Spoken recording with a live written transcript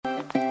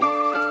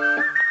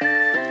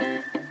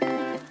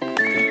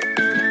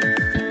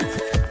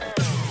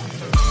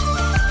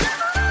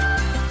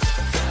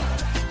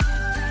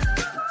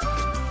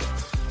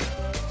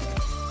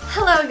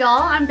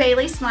y'all. I'm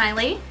Bailey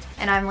Smiley.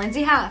 And I'm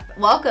Lindsay Haff.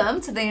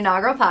 Welcome to the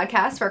inaugural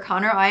podcast for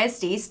Conroe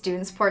ISD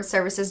Student Support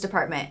Services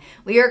Department.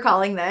 We are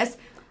calling this,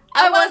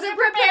 I Wasn't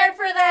Prepared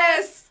for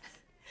This!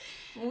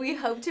 We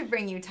hope to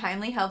bring you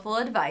timely, helpful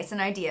advice and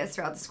ideas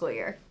throughout the school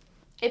year.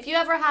 If you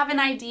ever have an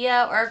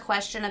idea or a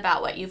question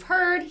about what you've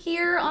heard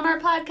here on our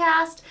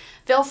podcast,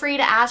 feel free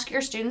to ask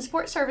your Student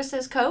Support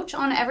Services coach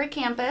on every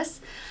campus.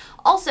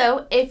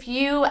 Also, if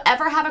you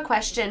ever have a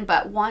question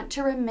but want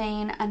to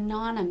remain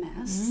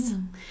anonymous,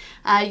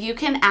 you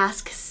can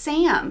ask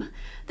Sam.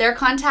 Their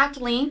contact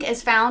link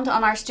is found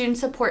on our Student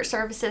Support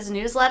Services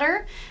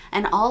newsletter,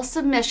 and all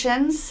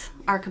submissions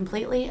are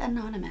completely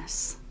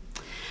anonymous.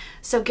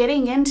 So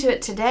getting into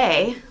it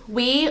today,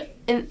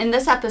 in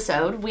this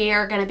episode, we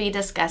are going to be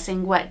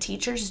discussing what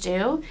teachers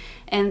do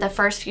in the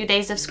first few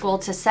days of school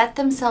to set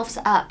themselves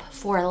up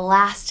for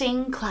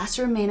lasting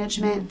classroom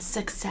management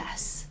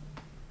success.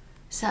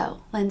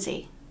 So,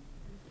 Lindsay,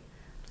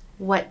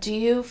 what do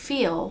you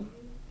feel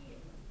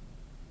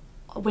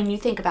when you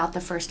think about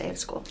the first day of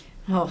school?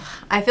 Oh,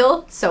 I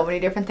feel so many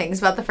different things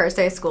about the first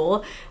day of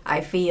school. I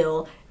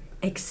feel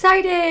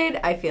excited.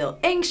 I feel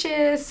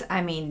anxious.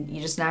 I mean, you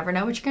just never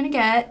know what you're going to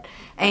get.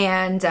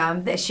 And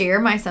this year,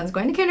 my son's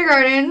going to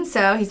kindergarten,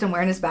 so he's been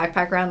wearing his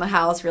backpack around the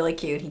house. Really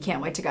cute. He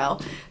can't wait to go.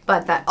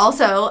 But that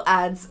also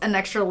adds an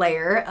extra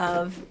layer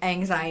of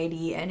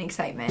anxiety and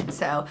excitement.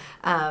 So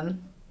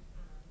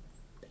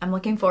I'm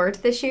looking forward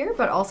to this year,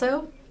 but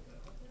also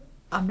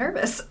I'm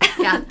nervous.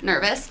 Yeah,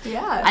 nervous.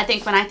 Yeah. I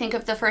think when I think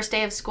of the first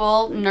day of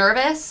school,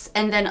 nervous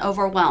and then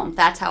overwhelmed.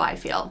 That's how I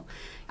feel.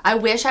 I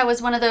wish I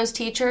was one of those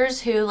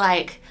teachers who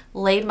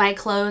laid my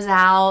clothes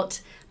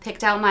out,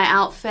 picked out my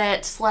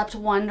outfit, slept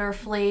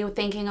wonderfully,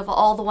 thinking of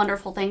all the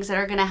wonderful things that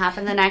are going to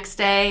happen the next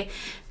day,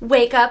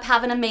 wake up,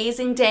 have an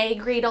amazing day,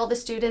 greet all the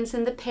students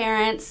and the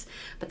parents.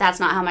 But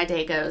that's not how my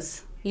day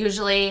goes.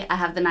 Usually I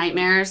have the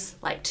nightmares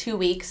 2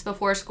 weeks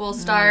before school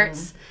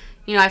starts.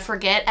 I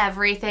forget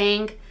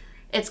everything.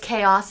 It's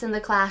chaos in the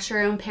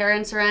classroom.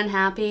 Parents are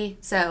unhappy.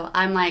 So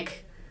I'm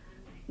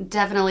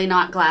definitely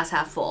not glass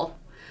half full.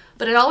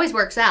 But it always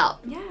works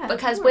out. Yeah.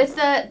 Because with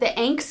the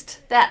angst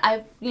that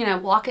I,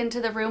 walk into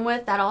the room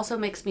with, that also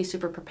makes me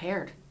super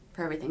prepared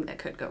for everything that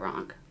could go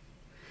wrong.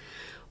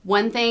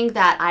 One thing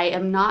that I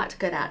am not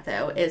good at,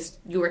 though, is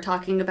you were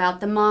talking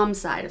about the mom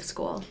side of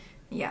school.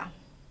 Yeah.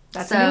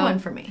 That's a new one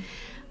for me.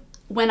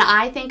 When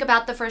I think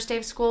about the first day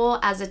of school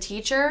as a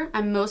teacher,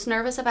 I'm most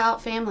nervous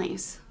about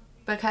families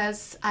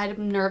because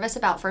I'm nervous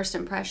about first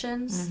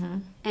impressions. Mm-hmm.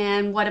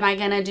 And what am I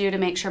going to do to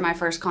make sure my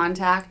first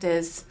contact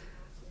is,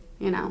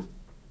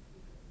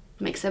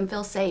 makes them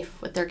feel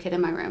safe with their kid in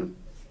my room.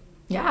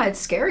 Yeah, it's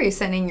scary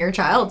sending your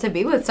child to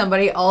be with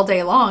somebody all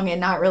day long and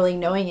not really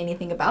knowing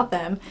anything about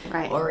them.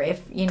 Right. Or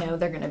if,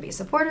 they're going to be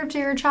supportive to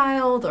your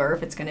child, or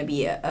if it's going to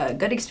be a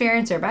good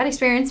experience or a bad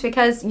experience,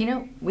 because,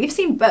 we've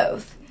seen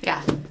both.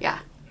 Yeah.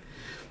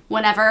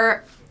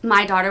 Whenever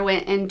my daughter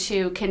went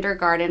into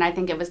kindergarten, I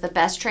think it was the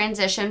best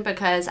transition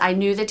because I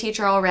knew the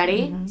teacher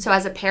already. Mm-hmm. So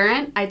as a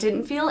parent, I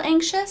didn't feel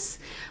anxious,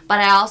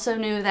 but I also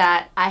knew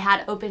that I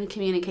had open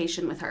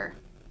communication with her.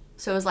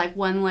 So it was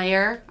one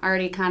layer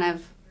already kind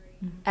of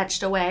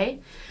etched away,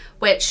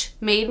 which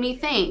made me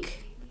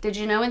think, did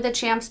you know in the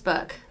Champs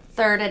book,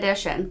 3rd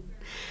edition,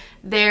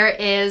 there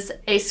is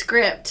a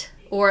script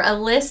or a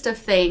list of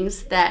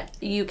things that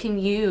you can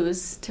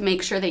use to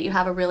make sure that you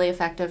have a really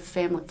effective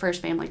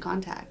first family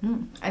contact.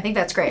 I think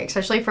that's great,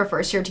 especially for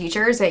first-year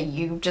teachers that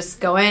you just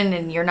go in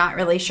and you're not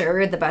really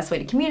sure the best way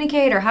to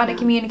communicate or how to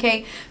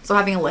communicate. So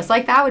having a list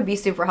like that would be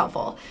super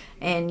helpful.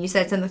 And you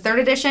said it's in the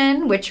 3rd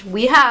edition, which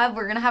we have.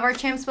 We're going to have our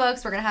Champs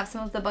books. We're going to have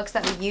some of the books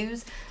that we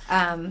use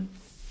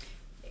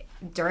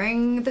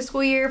during the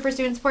school year for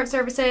Student Support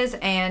Services.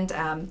 And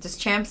this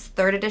Champs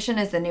 3rd edition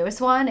is the newest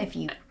one.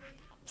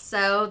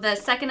 So the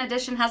 2nd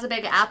edition has a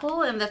big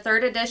apple, and the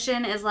 3rd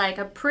edition is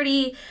a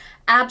pretty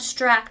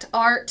abstract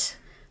art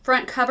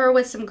front cover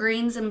with some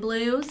greens and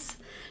blues.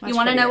 You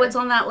want to know what's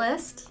on that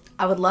list?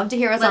 I would love to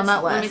hear what's on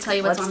that list. Let me tell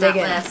you what's on that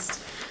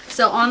list.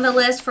 So on the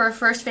list for a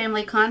first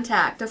family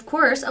contact, of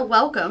course, a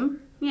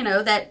welcome,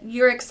 that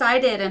you're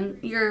excited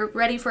and you're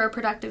ready for a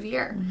productive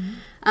year.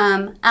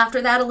 Mm-hmm.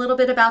 After that, a little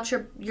bit about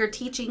your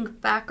teaching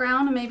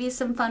background and maybe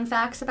some fun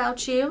facts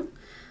about you.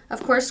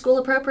 Of course, school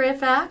appropriate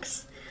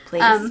facts.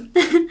 Please.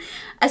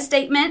 A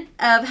statement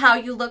of how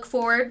you look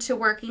forward to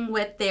working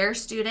with their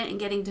student and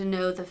getting to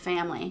know the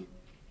family.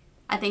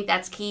 I think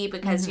that's key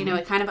because,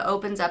 it kind of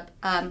opens up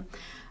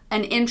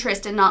an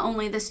interest in not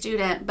only the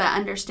student, but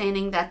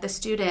understanding that the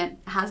student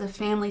has a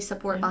family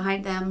support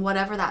behind them,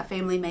 whatever that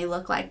family may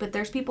look like. But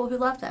there's people who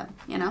love them,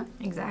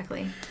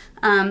 Exactly.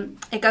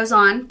 It goes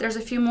on. There's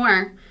a few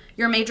more.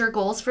 Your major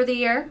goals for the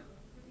year.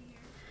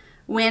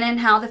 When and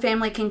how the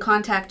family can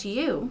contact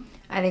you.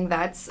 I think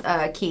that's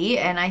key,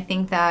 and I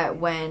think that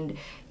when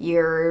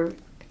you're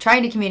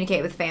trying to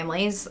communicate with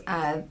families,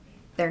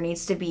 there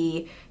needs to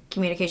be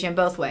communication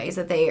both ways,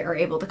 that they are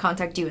able to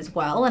contact you as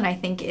well. And I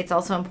think it's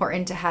also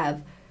important to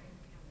have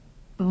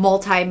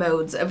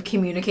multi-modes of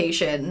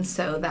communication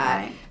so that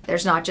Right.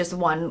 there's not just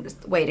one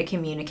way to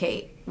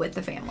communicate with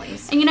the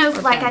families. And Or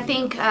like I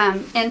family.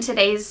 think in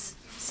today's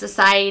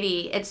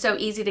society, it's so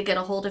easy to get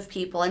a hold of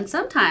people. And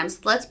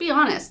sometimes, let's be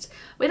honest,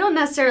 we don't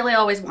necessarily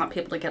always want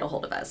people to get a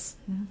hold of us.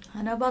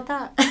 I know about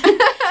that.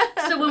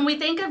 So when we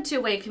think of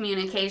two-way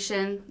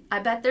communication, I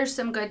bet there's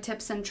some good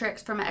tips and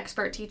tricks from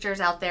expert teachers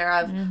out there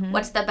of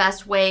what's the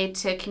best way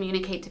to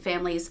communicate to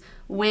families,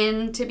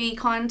 when to be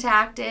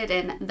contacted,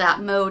 and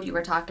that mode you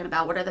were talking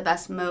about. What are the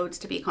best modes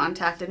to be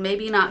contacted?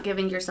 Maybe not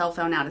giving your cell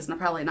phone out is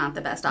probably not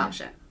the best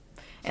option.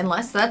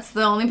 Unless that's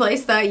the only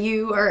place that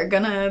you are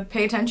gonna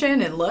pay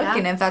attention and look, Yeah.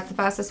 and if that's the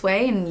fastest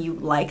way and you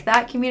like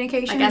that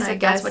communication, I guess if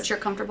that's what you're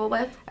comfortable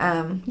with.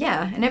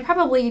 yeah, and it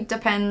probably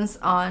depends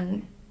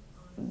on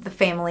the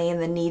family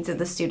and the needs of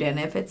the student.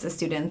 If it's a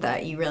student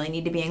that you really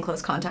need to be in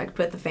close contact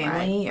with the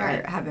family Right, or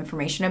right. have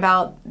information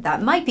about,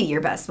 that might be your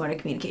best mode of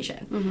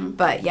communication.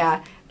 But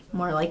yeah,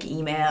 more like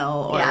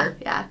email or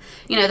Yeah.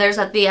 There's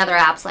the other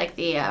apps like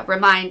the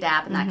Remind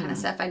app and that kind of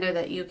stuff. I know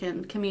that you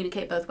can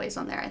communicate both ways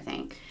on there, I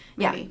think.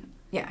 Maybe.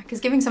 yeah, because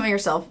giving someone your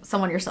cell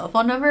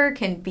phone number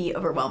can be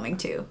overwhelming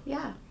too.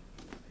 Yeah.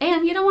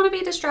 And you don't want to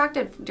be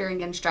distracted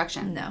during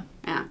instruction. No,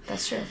 Yeah.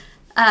 that's true.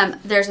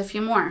 There's a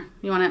few more.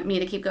 You want me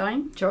to keep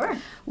going? Sure.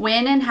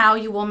 When and how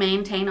you will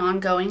maintain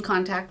ongoing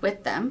contact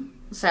with them.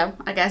 So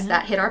I guess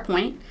that hit our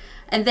point.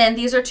 And then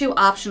these are two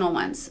optional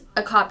ones.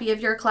 A copy of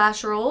your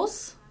class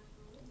rules.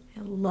 I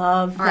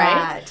love All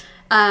that.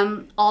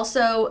 right.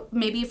 Also,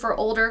 maybe for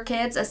older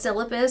kids, a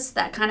syllabus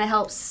that kind of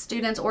helps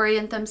students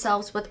orient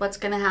themselves with what's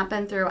going to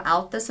happen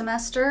throughout the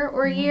semester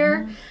or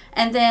year.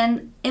 And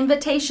then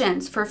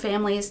invitations for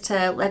families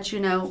to let you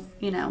know,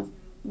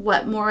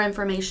 what more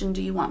information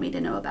do you want me to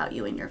know about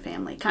you and your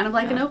family? Kind of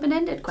like an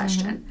open-ended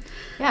question.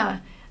 Yeah.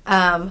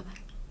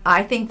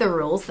 I think the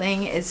rules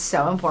thing is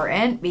so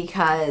important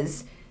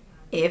because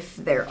if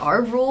there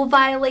are rule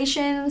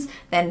violations,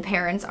 then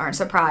parents aren't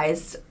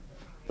surprised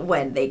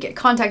when they get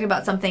contacted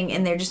about something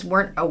and they just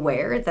weren't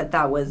aware that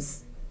that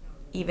was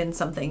even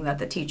something that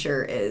the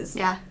teacher is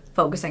Yeah.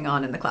 focusing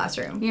on in the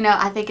classroom.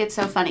 I think it's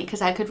so funny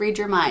because I could read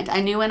your mind.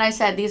 I knew when I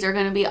said these are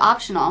going to be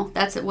optional.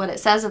 That's what it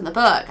says in the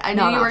book. I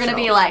knew Not you were going to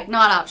be optional. like,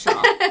 not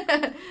optional.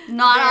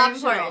 Not Very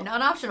optional. important,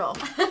 not optional.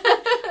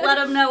 Let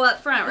them know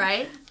up front,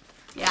 right?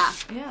 Yeah.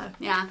 Yeah.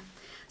 Yeah.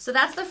 So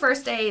that's the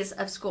first days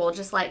of school,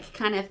 just like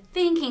kind of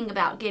thinking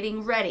about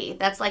getting ready.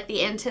 That's like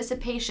the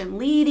anticipation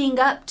leading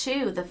up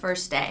to the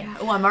first day.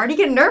 Oh, I'm already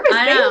getting nervous,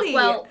 I know. Bailey.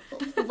 Well,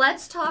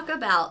 let's talk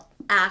about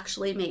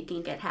actually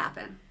making it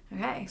happen.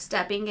 okay.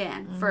 Stepping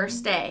in,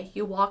 first day.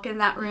 You walk in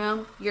that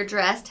room, you're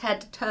dressed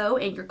head to toe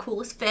in your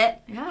coolest fit.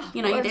 Yeah.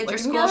 You Well, did your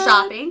it's school looking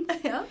shopping. good.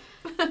 Yeah.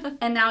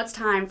 And now it's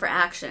time for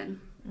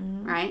action,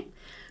 right?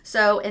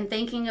 So in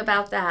thinking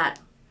about that,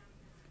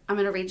 I'm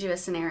going to read you a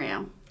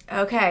scenario.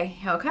 Okay.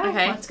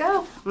 Let's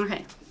go.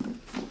 Okay.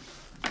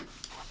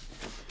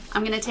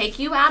 I'm going to take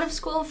you out of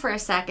school for a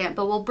second,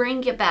 but we'll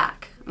bring you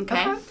back,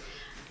 okay? Okay.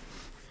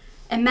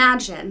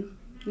 Imagine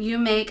you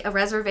make a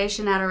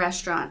reservation at a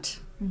restaurant.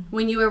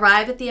 When you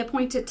arrive at the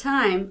appointed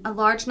time, a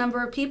large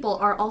number of people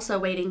are also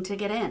waiting to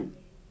get in.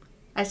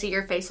 I see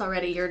your face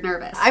already. You're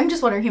nervous. I'm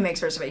just wondering who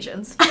makes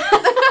reservations.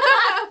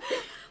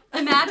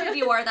 Imagine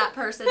you are that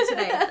person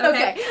today,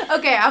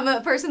 Okay, I'm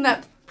a person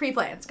that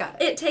pre-plans. Got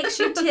it. It takes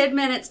you 10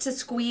 minutes to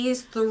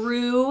squeeze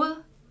through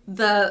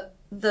the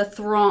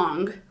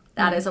throng.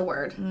 That is a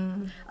word.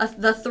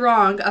 The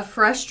throng of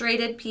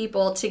frustrated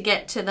people to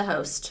get to the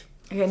host.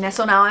 Okay,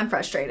 so now I'm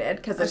frustrated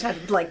because I just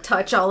had to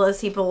touch all those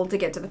people to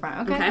get to the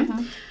front. Okay.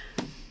 Okay.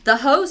 The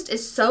host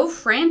is so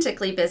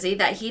frantically busy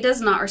that he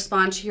does not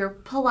respond to your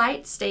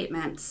polite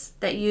statements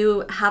that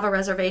you have a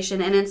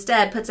reservation and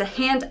instead puts a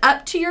hand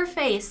up to your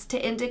face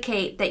to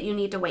indicate that you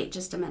need to wait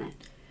just a minute.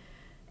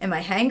 Am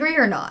I hangry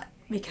or not?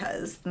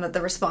 Because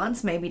the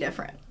response may be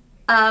different.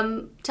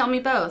 Tell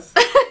me both.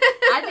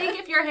 I think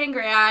if you're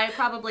hangry, I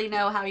probably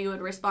know how you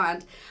would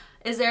respond.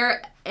 Is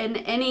there in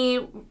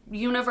any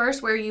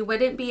universe where you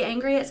wouldn't be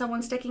angry at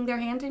someone sticking their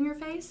hand in your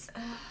face?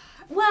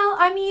 Well,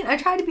 I mean, I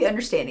try to be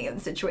understanding of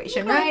the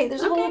situation, Okay, right?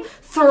 There's a okay. whole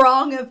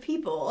throng of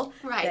people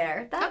Right.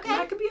 there. That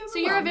could be So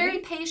you're a very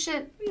overwhelming.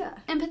 patient, Yeah.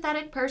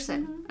 empathetic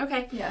person.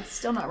 Okay. Yeah,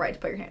 still not right to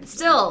put your hands.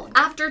 Still,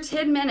 after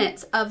 10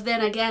 minutes of then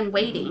again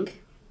waiting,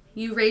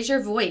 you raise your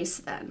voice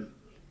then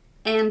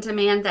and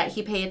demand that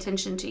he pay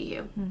attention to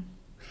you.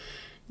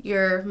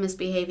 You're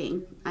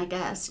misbehaving, I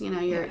guess. You're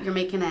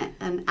making it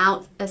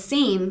a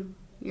scene.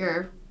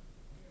 You're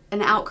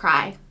an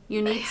outcry.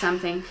 You need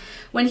something.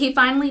 When he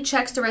finally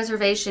checks the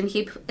reservation,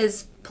 he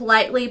is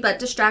politely but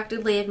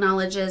distractedly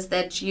acknowledges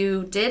that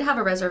you did have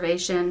a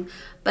reservation,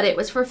 but it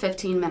was for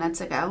 15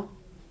 minutes ago.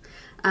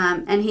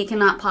 And he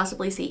cannot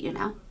possibly seat you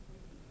now.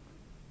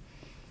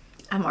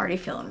 I'm already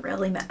feeling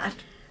really mad.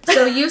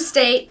 So you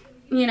state,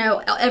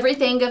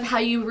 everything of how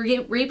you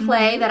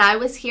replay that I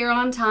was here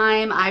on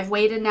time. I've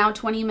waited now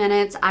 20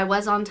 minutes. I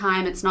was on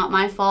time. It's not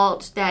my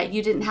fault that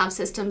you didn't have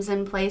systems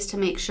in place to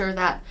make sure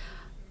that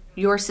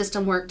your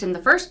system worked in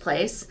the first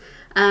place.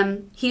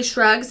 He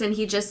shrugs and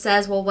he just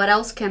says, well, what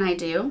else can I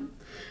do?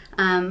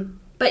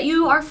 But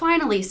you are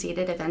finally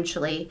seated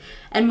eventually.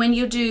 And when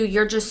you do,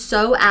 you're just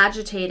so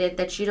agitated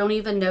that you don't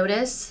even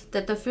notice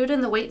that the food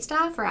and the wait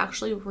staff are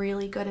actually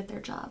really good at their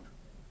job.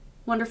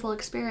 Wonderful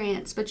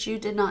experience, but you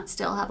did not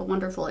still have a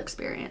wonderful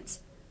experience.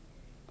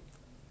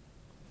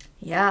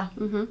 Yeah.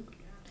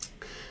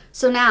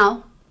 So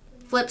now,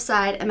 flip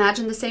side,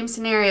 imagine the same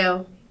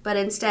scenario, but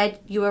instead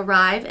you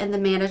arrive and the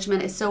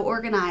management is so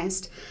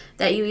organized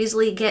that you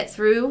easily get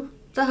through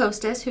the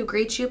hostess, who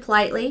greets you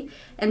politely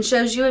and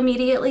shows you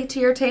immediately to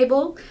your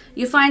table.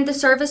 You find the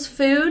service,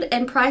 food,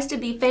 and price to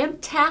be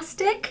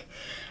fantastic.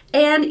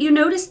 And you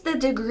notice the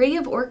degree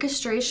of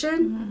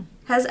orchestration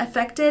has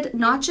affected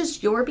not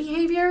just your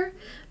behavior,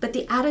 but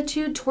the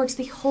attitude towards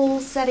the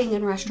whole setting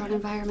and restaurant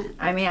environment.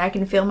 I mean, I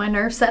can feel my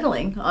nerves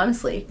settling,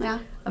 honestly. Yeah.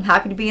 I'm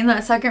happy to be in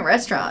that second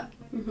restaurant.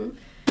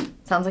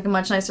 Sounds like a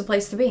much nicer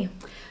place to be.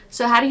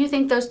 So how do you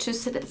think those two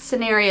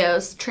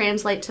scenarios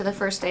translate to the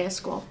first day of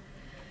school?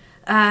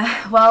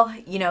 Well,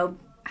 you know,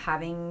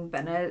 having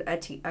been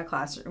a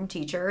classroom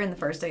teacher in the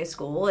first day of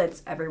school,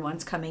 it's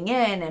everyone's coming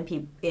in,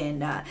 and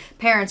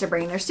parents are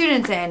bringing their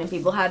students in, and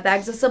people have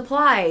bags of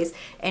supplies,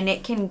 and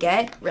it can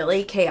get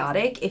really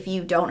chaotic if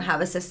you don't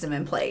have a system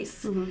in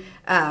place.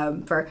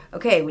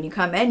 When you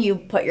come in, you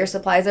put your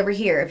supplies over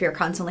here. If you're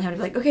constantly having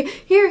to be like, okay,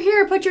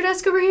 here, put your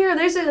desk over here.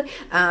 There's a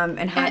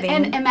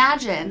and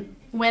imagine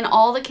when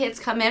all the kids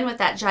come in with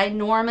that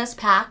ginormous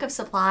pack of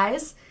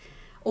supplies,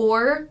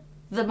 or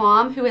the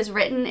mom who has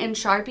written in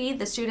Sharpie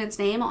the student's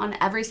name on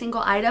every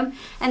single item,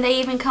 and they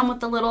even come with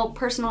the little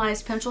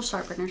personalized pencil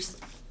sharpeners.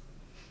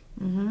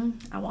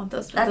 I want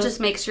those. That just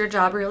makes your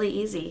job really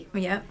easy.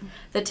 Yep.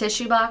 The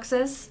tissue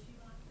boxes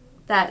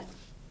that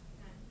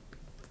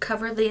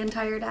cover the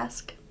entire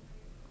desk.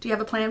 Do you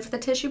have a plan for the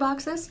tissue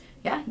boxes?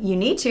 Yeah, you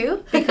need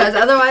to, because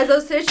otherwise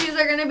those tissues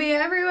are going to be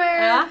everywhere.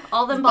 Yeah,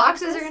 all the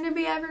boxes are going to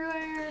be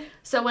everywhere.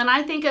 So when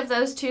I think of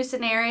those two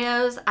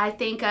scenarios, I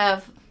think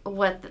of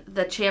what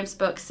the Champs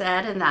book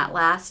said in that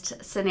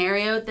last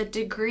scenario, the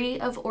degree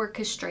of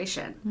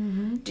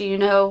orchestration. Do you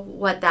know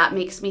what that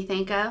makes me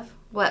think of?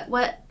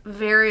 What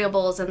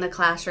variables in the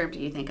classroom do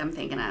you think I'm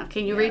thinking of?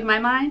 Can you read my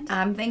mind?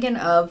 I'm thinking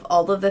of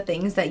all of the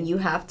things that you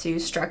have to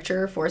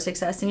structure for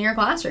success in your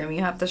classroom.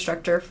 You have to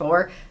structure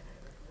for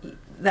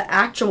the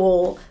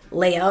actual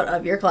layout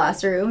of your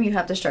classroom. You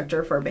have to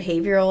structure for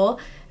behavioral,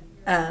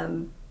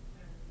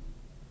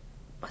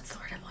 what's the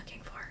word I'm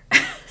looking for?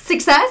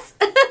 Success?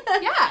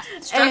 Yeah.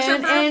 Structure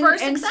for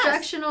success.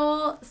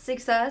 Instructional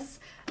success.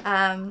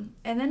 And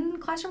then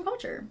classroom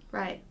culture.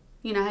 Right.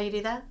 You know how you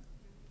do that?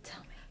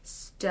 Tell me.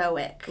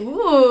 Stoic.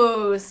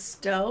 Ooh,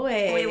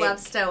 stoic. We love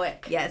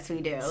stoic. Yes,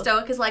 we do.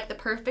 Stoic is like the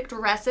perfect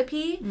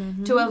recipe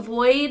to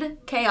avoid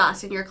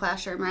chaos in your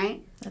classroom,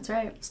 right? That's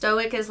right.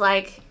 Stoic is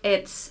like,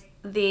 it's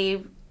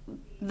the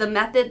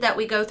method that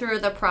we go through,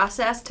 the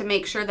process to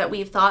make sure that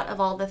we've thought of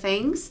all the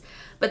things,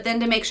 but then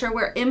to make sure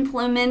we're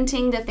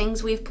implementing the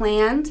things we've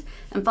planned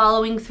and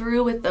following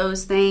through with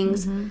those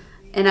things in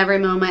every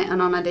moment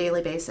and on a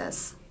daily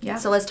basis. Yeah.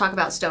 So let's talk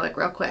about Stoic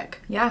real quick.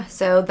 Yeah.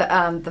 So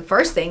the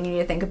first thing you need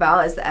to think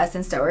about is the S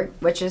in Stoic,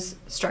 which is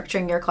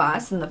structuring your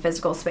class and the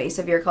physical space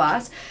of your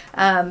class.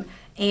 And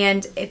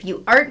if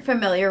you aren't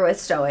familiar with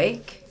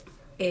Stoic,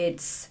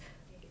 it's,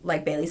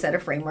 like Bailey said, a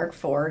framework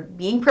for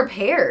being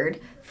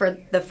prepared for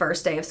the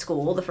first day of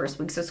school, the first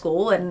weeks of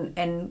school,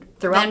 and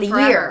throughout the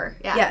year.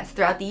 Yeah. Yes,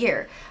 throughout the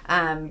year.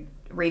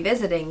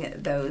 Revisiting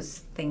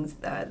those things,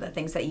 the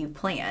things that you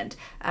planned.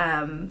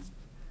 And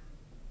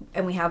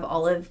we have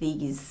all of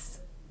these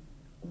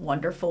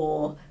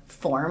wonderful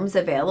forms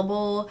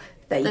available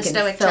that you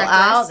can fill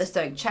out. The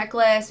Stoic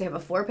checklist. We have a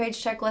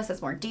 4-page checklist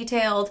that's more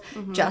detailed,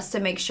 just to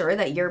make sure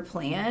that your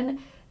plan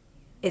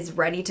is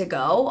ready to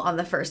go on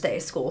the first day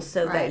of school,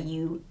 so that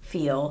you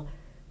feel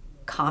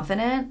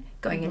confident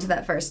going into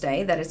that first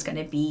day that it's going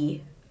to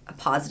be a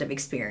positive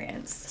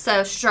experience.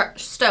 So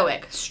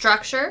Stoic,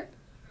 structure,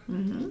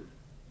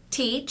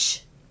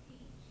 teach,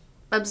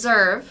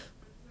 observe,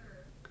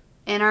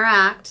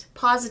 interact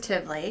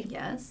positively,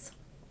 yes,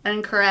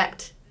 and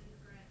correct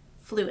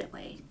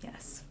fluently.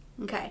 Yes.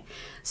 Okay.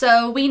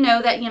 So we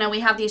know that, we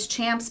have these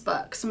Champs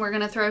books, and we're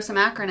going to throw some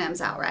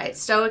acronyms out, right?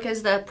 Stoic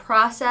is the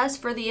process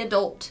for the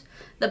adult,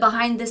 the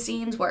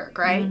behind-the-scenes work,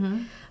 right?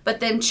 But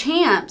then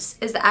Champs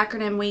is the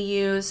acronym we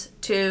use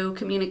to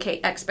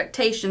communicate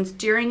expectations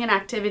during an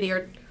activity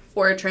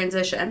or a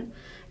transition.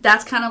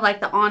 That's kind of like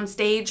the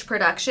on-stage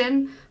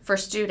production for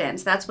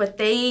students. That's what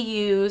they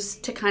use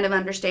to kind of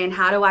understand,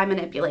 how do I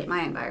manipulate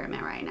my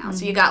environment right now?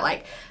 So you got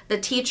like the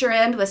teacher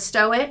end with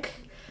Stoic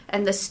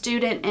and the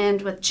student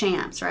end with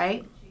Champs,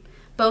 right?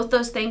 Both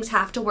those things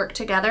have to work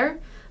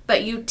together,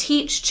 but you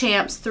teach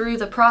Champs through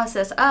the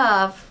process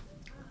of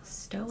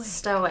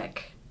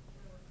Stoic.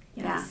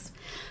 Yes. Yeah.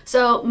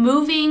 So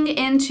moving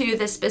into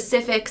the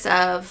specifics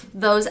of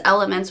those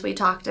elements we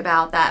talked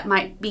about that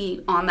might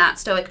be on that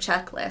Stoic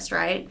checklist,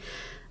 right?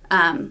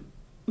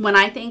 When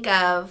I think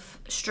of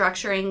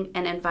structuring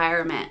an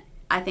environment,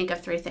 I think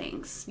of 3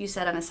 things. You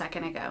said them a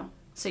second ago,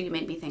 so you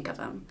made me think of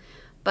them.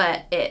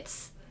 But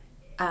it's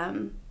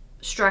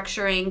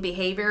structuring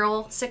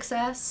behavioral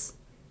success,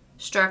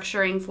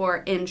 structuring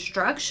for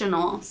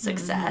instructional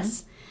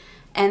success,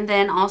 and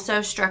then also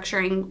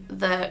structuring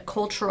the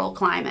cultural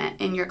climate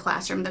in your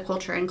classroom, the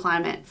culture and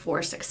climate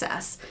for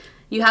success.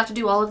 You have to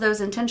do all of those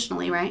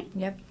intentionally, right?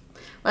 Yep.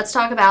 Let's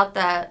talk about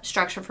the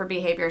structure for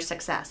behavior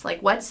success.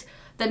 Like, what's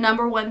the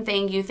number one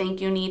thing you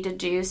think you need to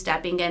do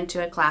stepping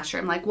into a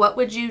classroom? Like, what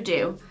would you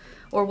do,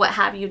 or what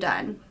have you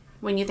done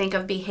when you think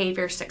of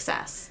behavior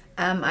success?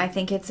 I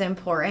think it's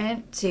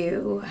important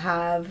to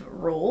have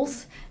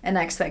rules and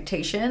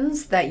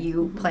expectations that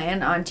you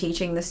plan on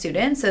teaching the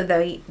students, so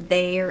that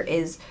there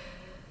is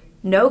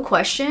no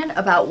question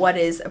about what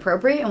is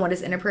appropriate and what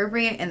is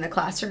inappropriate in the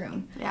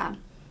classroom. Yeah.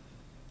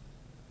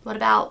 What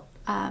about,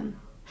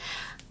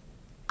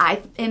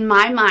 in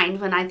my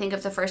mind, when I think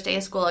of the first day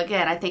of school,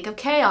 again, I think of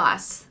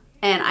chaos.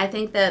 And I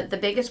think that the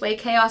biggest way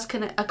chaos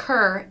can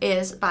occur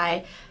is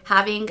by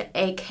having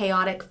a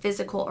chaotic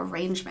physical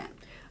arrangement.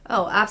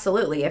 Oh,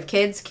 absolutely. If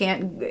kids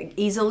can't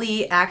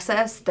easily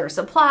access their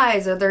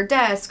supplies or their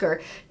desk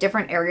or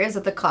different areas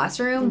of the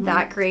classroom,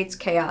 that creates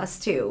chaos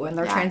too. When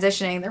they're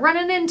transitioning, they're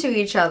running into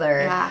each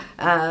other. Yeah.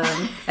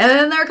 And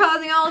then they're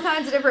causing all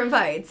kinds of different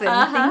fights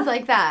and things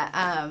like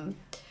that.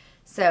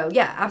 So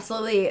yeah,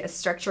 absolutely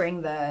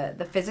structuring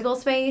the physical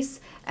space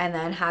and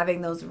then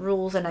having those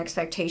rules and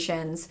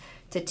expectations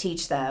to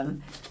teach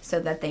them so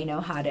that they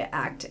know how to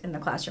act in the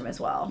classroom as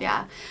well.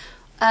 Yeah.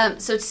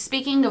 So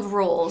speaking of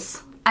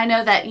rules, I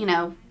know that,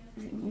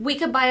 we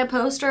could buy a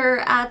poster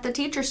at the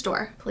teacher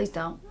store. Please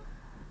don't.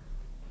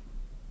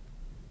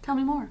 Tell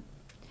me more.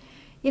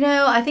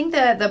 I think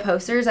the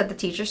posters at the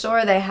teacher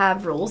store, they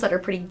have rules that are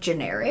pretty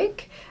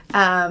generic.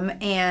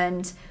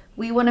 And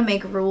we want to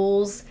make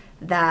rules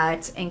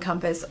that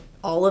encompass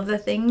all of the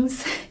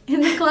things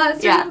in the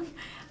classroom. Yeah.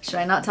 Should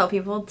I not tell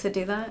people to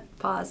do that?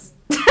 Pause.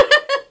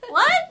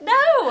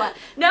 What?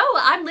 No,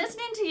 I'm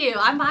listening to you.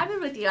 I'm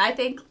vibing with you. I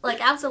think,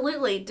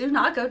 absolutely, do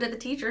not go to the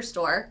teacher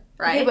store,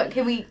 right? Okay, but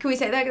can we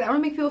say that? Because I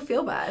want to make people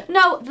feel bad.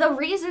 No, the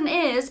reason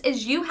is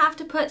you have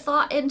to put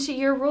thought into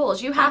your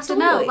rules. You have to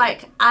know,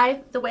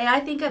 the way I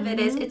think of it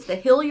is, it's the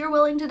hill you're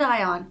willing to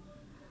die on.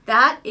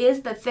 That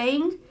is the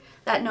thing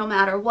that no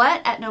matter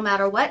what, at no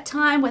matter what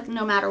time, with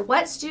no matter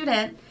what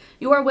student,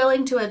 you are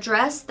willing to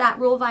address that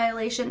rule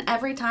violation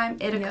every time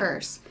it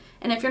occurs.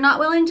 And if you're not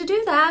willing to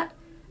do that,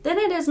 then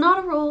it is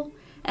not a rule.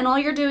 And all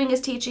you're doing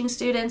is teaching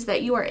students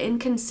that you are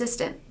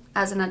inconsistent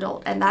as an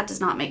adult. And that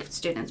does not make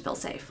students feel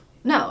safe.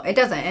 No, it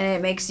doesn't. And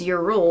it makes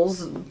your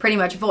rules pretty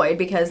much void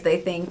because they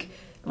think,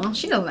 well,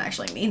 she doesn't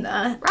actually mean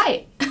that.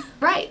 Right.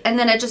 Right. And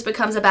then it just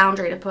becomes a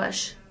boundary to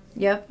push.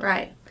 Yep.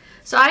 Right.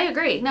 So I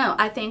agree. No,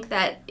 I think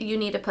that you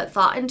need to put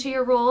thought into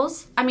your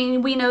rules. I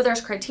mean, we know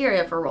there's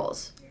criteria for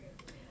rules.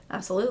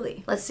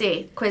 Absolutely. Let's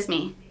see. Quiz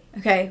me.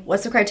 Okay,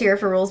 what's the criteria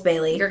for rules,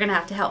 Bailey? You're going to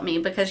have to help me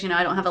because,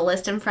 I don't have a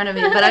list in front of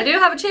me. But I do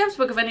have a Champs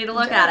book if I need to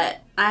look at it.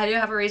 I do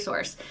have a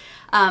resource.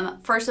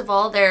 First of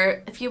all,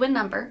 they're few in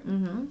number.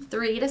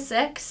 3 to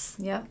 6.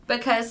 Yep.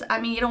 Because,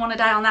 you don't want to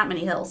die on that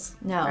many hills.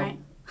 No. Right?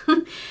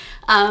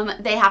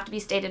 They have to be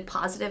stated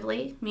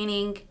positively,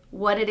 meaning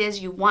what it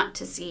is you want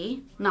to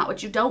see, not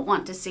what you don't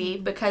want to see,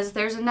 because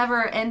there's a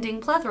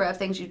never-ending plethora of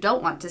things you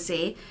don't want to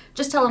see.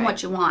 Just tell them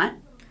what you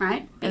want.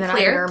 Right? Be and then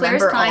clear. I'm going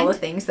to remember all the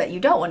things that you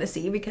don't want to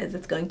see because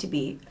it's going to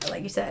be,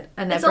 like you said,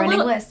 a never-ending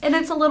list. And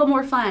it's a little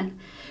more fun.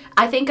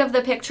 I think of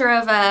the picture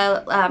of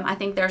I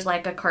think there's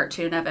a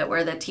cartoon of it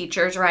where the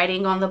teacher's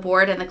writing on the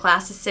board and the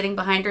class is sitting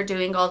behind her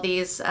doing all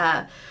these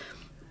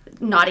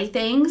naughty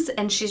things,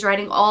 and she's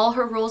writing all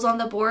her rules on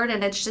the board,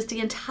 and it's just the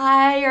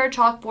entire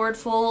chalkboard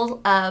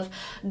full of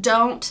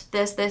don't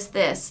this,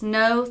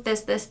 no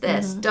this,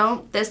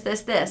 don't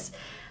this.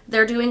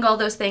 They're doing all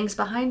those things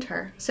behind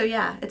her. So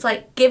yeah, it's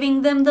like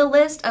giving them the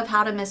list of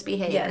how to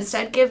misbehave. Yes.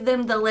 Instead, give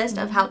them the list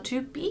of how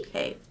to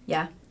behave.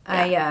 Yeah.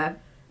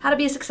 How to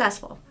be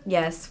successful.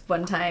 Yes.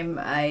 One time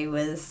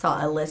I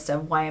saw a list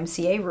of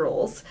YMCA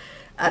rules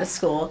at a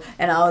school,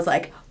 and I was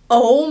like,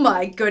 oh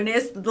my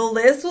goodness, the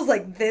list was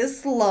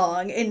this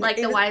long. And the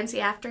YMCA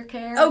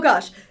aftercare? Oh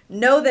gosh,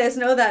 know this,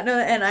 know that, know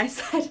that. And I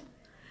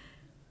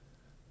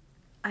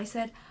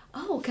said,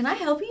 oh, can I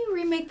help you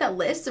remake that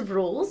list of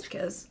rules?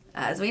 Because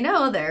as we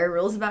know, there are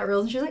rules about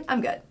rules. And she's like, I'm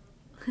good.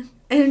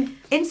 And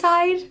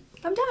inside,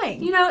 I'm dying.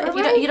 If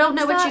you don't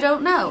know what you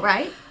don't know,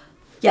 right?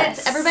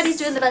 Yes. Everybody's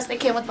doing the best they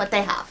can with what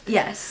they have.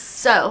 Yes.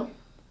 So,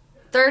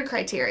 third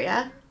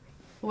criteria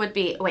would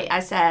be, I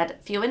said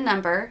few in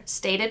number,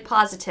 stated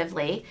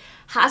positively,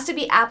 has to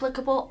be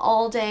applicable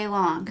all day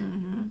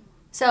long.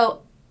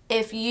 So,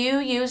 if you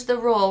use the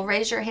rule,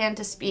 raise your hand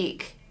to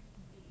speak,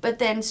 but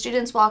then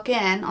students walk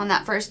in on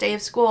that first day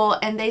of school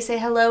and they say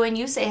hello and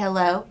you say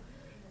hello,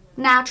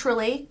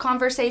 naturally,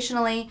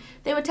 conversationally,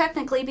 they would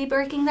technically be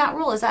breaking that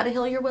rule. Is that a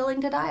hill you're willing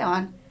to die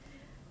on?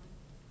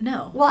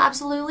 No. Well,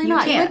 absolutely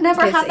not. You would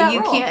never have that rule.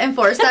 You can't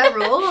enforce that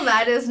rule.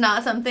 That is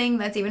not something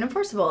that's even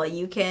enforceable.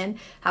 You can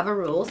have a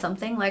rule,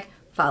 something like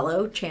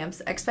follow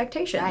Champs'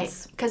 expectations.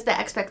 Right. Because the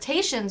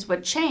expectations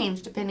would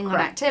change depending on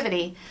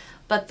activity,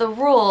 but the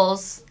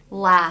rules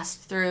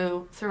last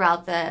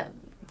throughout the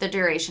the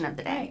duration of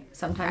the day. Right.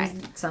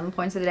 Sometimes, some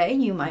points of the day,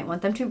 you might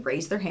want them to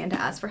raise their hand to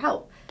ask for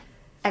help.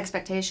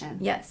 Expectation.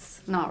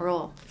 Yes. Not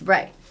rule.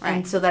 Right. Right.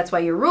 And so that's why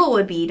your rule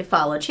would be to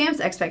follow Champ's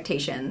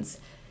expectations,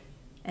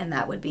 and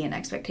that would be an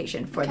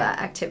expectation for that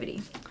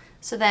activity.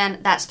 So then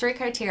that's 3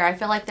 criteria. I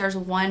feel like there's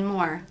one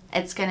more.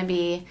 It's going to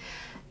be,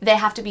 they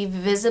have to be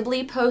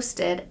visibly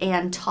posted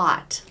and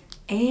taught.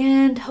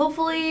 And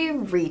hopefully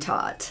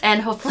retaught.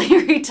 And hopefully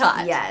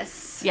retaught.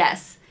 Yes.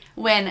 Yes.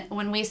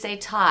 When we say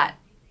taught,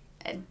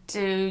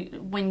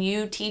 when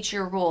you teach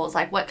your rules,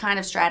 like what kind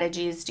of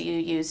strategies do you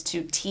use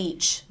to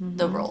teach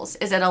the rules?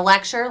 Is it a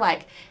lecture?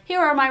 Like, here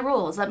are my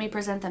rules. Let me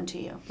present them to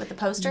you with a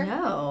poster?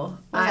 No.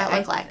 What does that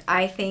look like?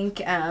 I think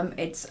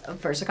it's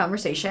first a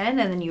conversation,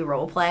 and then you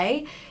role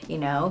play. You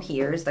know,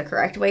 here's the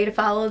correct way to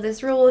follow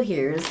this rule.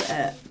 Here's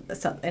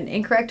an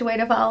incorrect way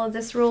to follow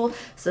this rule,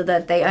 so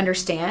that they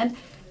understand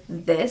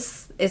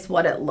this is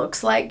what it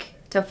looks like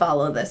to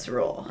follow this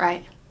rule.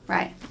 Right,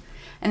 right.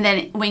 And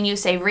then when you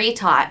say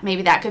retaught,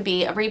 maybe that could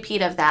be a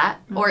repeat of that,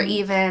 or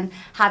even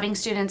having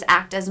students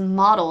act as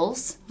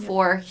models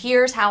for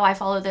here's how I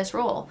follow this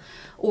rule.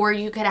 Or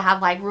you could have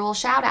like rule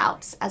shout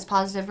outs as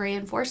positive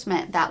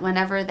reinforcement, that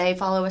whenever they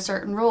follow a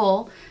certain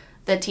rule,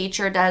 the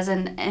teacher does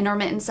an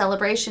intermittent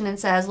celebration and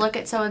says, look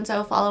at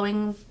so-and-so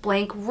following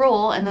blank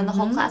rule, and then the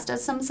whole class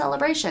does some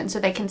celebration so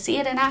they can see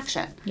it in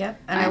action.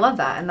 Yep, and I love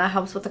that, and that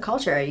helps with the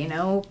culture, you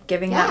know,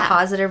 giving that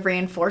positive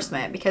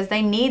reinforcement, because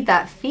they need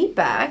that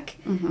feedback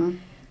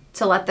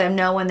to let them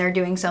know when they're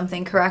doing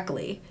something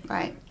correctly.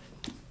 Right.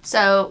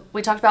 So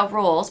we talked about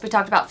rules. We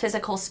talked about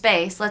physical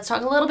space. Let's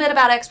talk a little bit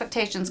about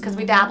expectations, because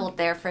we dabbled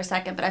there for a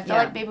second, but I feel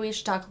like maybe we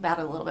should talk about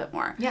it a little bit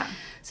more. Yeah.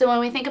 So when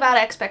we think about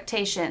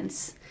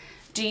expectations,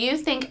 do you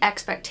think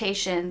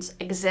expectations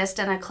exist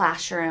in a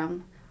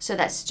classroom so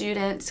that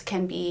students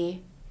can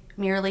be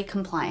merely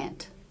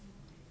compliant?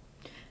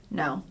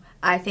 No.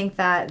 I think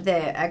that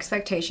the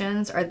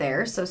expectations are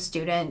there so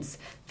students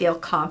feel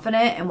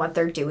confident in what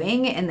they're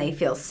doing and they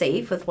feel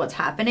safe with what's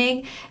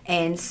happening,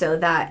 and so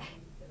that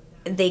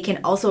they can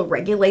also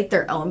regulate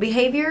their own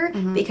behavior,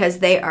 because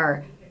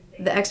the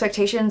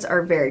expectations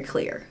are very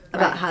clear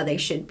about how they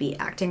should be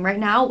acting right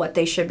now, what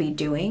they should be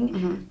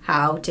doing,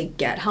 how to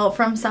get help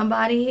from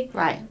somebody.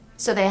 Right.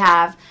 So they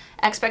have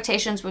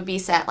expectations would be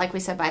set, like we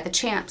said, by the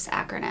CHAMPS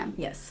acronym.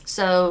 Yes.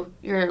 So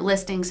you're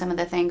listing some of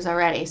the things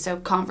already. So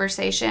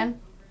conversation,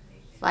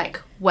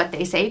 like what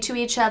they say to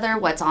each other,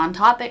 what's on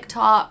topic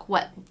talk,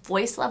 what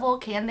voice level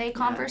can they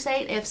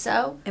conversate, if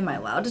so? Am I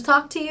allowed to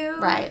talk to you?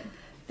 Right.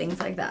 Things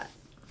like that.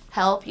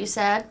 Help, you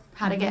said,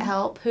 how to get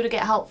help, who to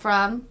get help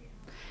from.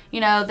 You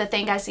know, the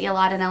thing I see a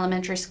lot in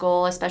elementary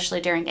school, especially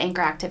during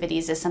anchor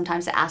activities, is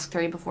sometimes to ask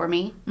 3 before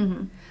me.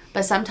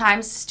 But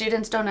sometimes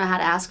students don't know how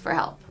to ask for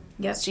help.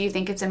 Yep. So do you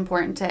think it's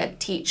important to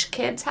teach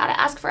kids how to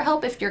ask for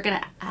help if you're going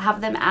to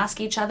have them ask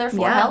each other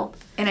for help?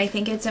 And I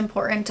think it's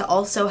important to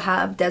also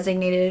have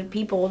designated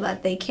people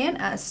that they can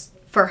ask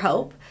for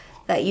help,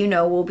 that you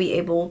know will be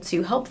able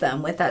to help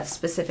them with that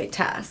specific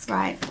task.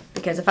 Right.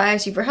 Because if I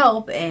ask you for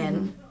help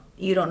and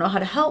you don't know how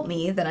to help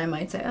me, then I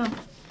might say, oh,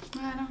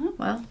 I don't know.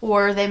 well.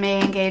 Or they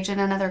may engage in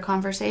another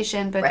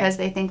conversation because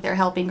they think they're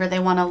helping or they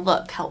want to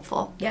look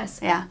helpful. Yes.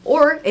 Yeah.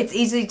 Or it's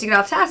easy to get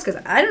off task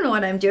because I don't know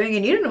what I'm doing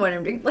and you don't know what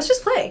I'm doing. Let's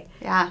just play.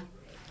 Yeah.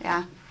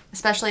 Yeah.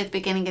 Especially at the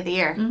beginning of the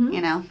year,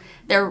 you know.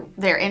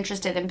 They're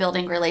interested in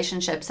building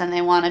relationships and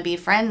they want to be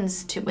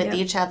friends with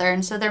each other,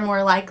 and so they're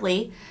more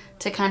likely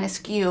to kind of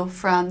skew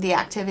from the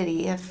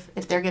activity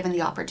if they're given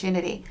the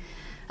opportunity.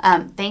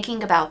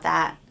 Thinking about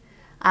that,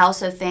 I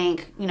also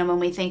think, you know, when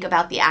we think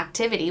about the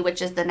activity,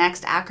 which is the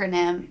next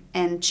acronym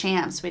in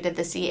CHAMPS, we did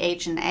the C,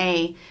 H, and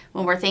A.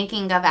 When we're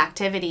thinking of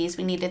activities,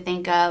 we need to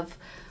think of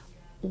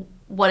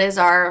what is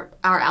our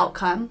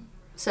outcome.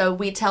 So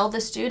we tell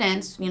the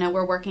students, you know,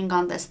 we're working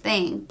on this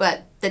thing,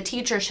 but the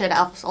teacher should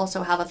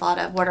also have a thought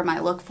of what are my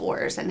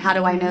look-fors and how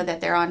do I know that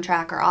they're on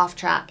track or off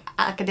track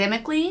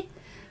academically,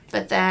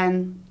 but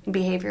then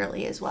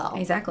behaviorally as well.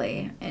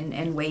 Exactly.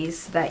 And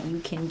ways that you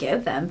can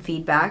give them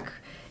feedback.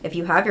 If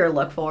you have your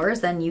look-fors,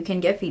 then you can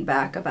get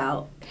feedback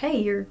about,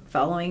 hey, you're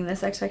following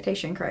this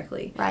expectation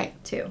correctly. Right.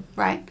 Too.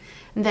 Right.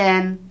 And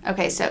then,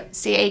 okay, so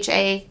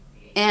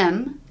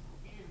CHAM.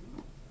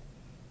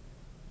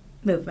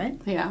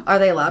 Movement. Yeah. Are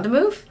they allowed to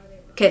move?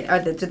 Do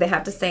they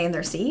have to stay in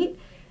their seat?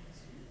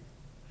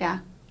 Yeah.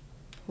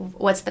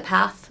 What's the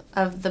path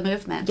of the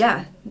movement?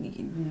 Yeah.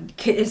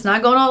 It's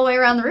not going all the way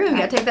around the room.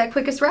 You got to take that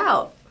quickest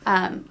route.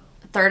 3rd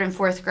and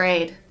 4th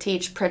grade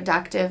teach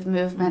productive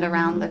movement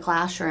around the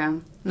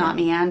classroom, not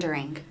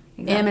meandering.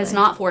 Exactly. M is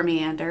not for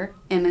meander.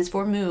 M is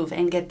for move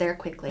and get there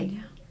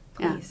quickly.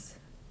 Yeah. Please.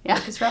 Yeah.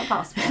 Quickest route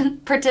possible.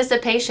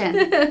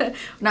 Participation.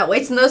 Not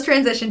wasting those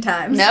transition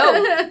times.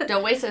 No.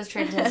 Don't waste those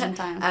transition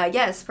times.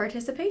 Yes,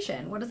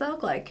 participation. What does that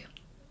look like?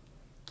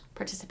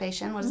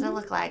 Participation. What does it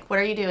look like? What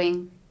are you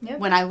doing? Yep.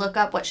 When I look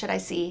up, what should I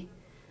see?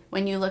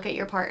 When you look at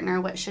your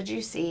partner, what should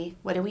you see?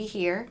 What do we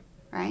hear?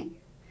 Right?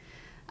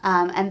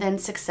 And then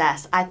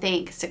success. I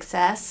think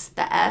success,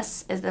 the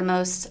S, is the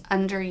most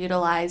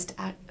underutilized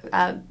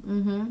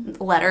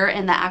letter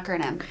in the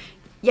acronym.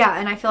 Yeah,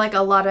 and I feel like a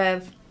lot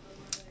of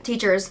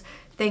teachers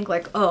think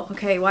like, oh,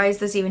 okay, why is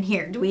this even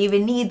here? Do we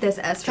even need this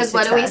S for success? Because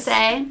what do we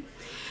say?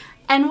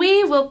 And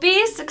we will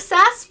be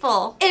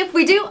successful if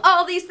we do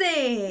all these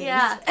things.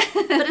 Yeah.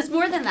 But it's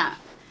more than that.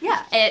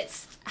 Yeah.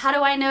 It's, how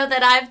do I know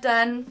that I've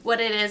done what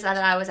it is that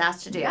I was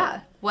asked to do?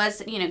 Yeah.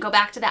 Was, go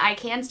back to the I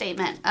can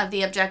statement of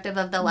the objective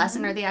of the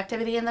lesson or the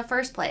activity in the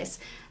first place.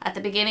 At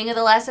the beginning of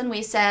the lesson,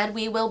 we said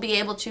we will be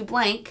able to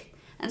blank.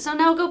 And so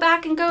now go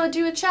back and go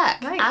do a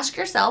check. Right. Ask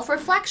yourself,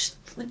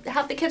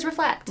 have the kids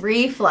reflect.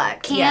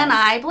 Reflect. Can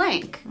I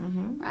blank?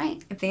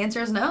 Right. If the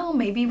answer is no,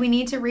 maybe we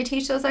need to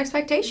reteach those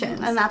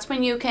expectations. And that's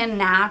when you can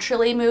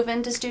naturally move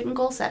into student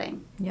goal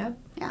setting. Yep.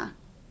 Yeah.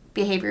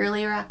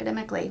 Behaviorally or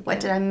academically. What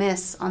did I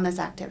miss on this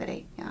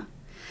activity? Yeah.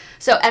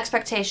 So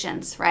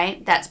expectations,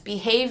 right? That's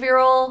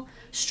behavioral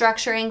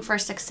structuring for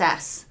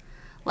success.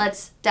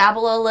 Let's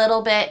dabble a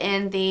little bit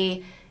in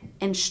the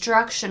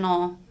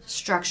instructional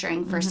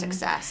structuring for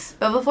success.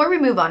 But before we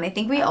move on, I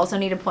think we also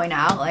need to point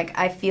out, like,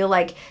 I feel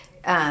like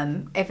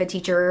if a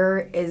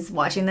teacher is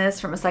watching this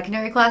from a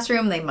secondary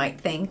classroom, they might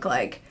think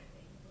like,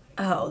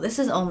 oh, this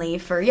is only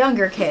for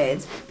younger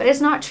kids. But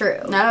it's not true.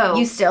 No.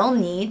 You still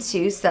need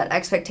to set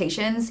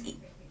expectations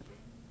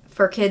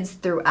for kids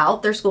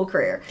throughout their school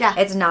career. Yeah.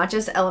 It's not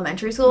just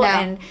elementary school. No.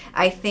 And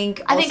I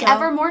think also,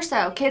 ever more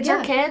so. Kids Yeah.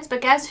 are kids, but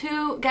guess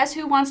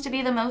who wants to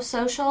be the most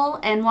social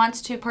and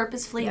wants to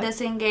purposefully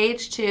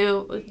disengage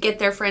to get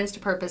their friends to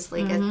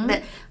purposefully get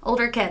the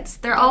older kids.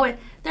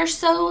 They're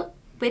so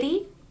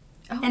witty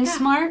and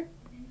smart,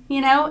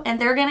 and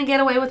they're going to get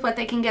away with what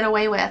they can get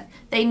away with.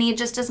 They need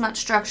just as much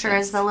structure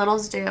as the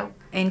littles do.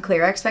 And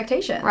clear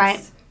expectations.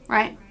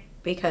 Right.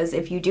 Because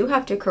if you do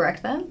have to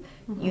correct them,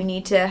 you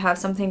need to have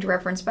something to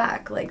reference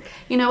back. Like,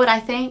 you know what I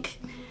think?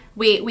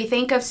 We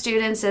think of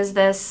students as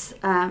this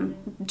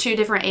two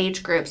different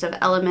age groups of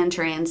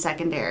elementary and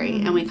secondary,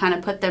 and we kind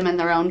of put them in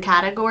their own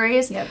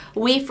categories. Yep.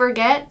 We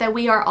forget that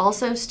we are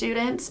also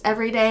students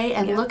every day,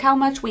 and look how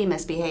much we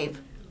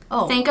misbehave.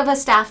 oh, Think of a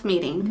staff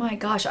meeting. my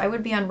gosh, I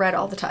would be on red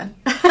all the time.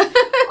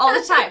 All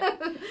the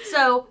time.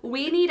 So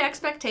we need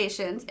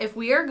expectations. If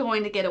we are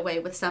going to get away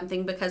with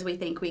something because we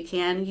think we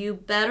can, you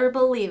better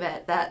believe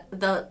it that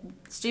the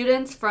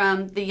students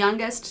from the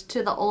youngest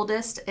to the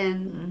oldest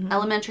in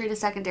elementary to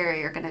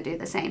secondary are going to do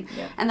the same.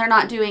 Yeah. And they're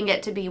not doing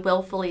it to be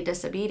willfully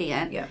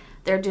disobedient. Yeah.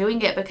 They're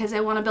doing it because they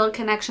want to build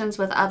connections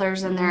with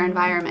others in their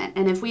environment.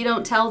 And if we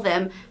don't tell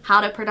them how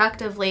to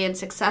productively and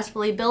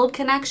successfully build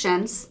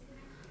connections,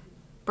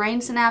 brain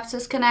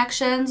synapses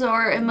connections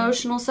or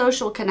emotional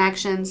social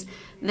connections,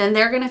 then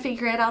they're going to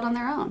figure it out on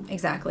their own.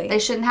 Exactly. They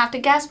shouldn't have to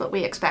guess what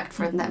we expect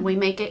from them. We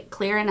make it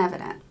clear and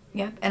evident.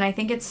 Yep. And I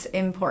think it's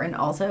important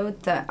also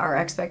that our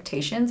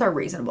expectations are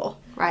reasonable.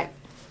 Right.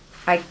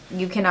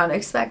 You cannot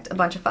expect a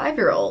bunch of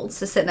 5-year-olds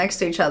to sit next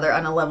to each other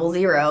on a level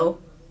 0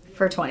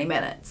 for 20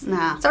 minutes.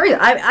 No. Sorry,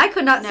 I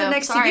could not sit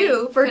next sorry. to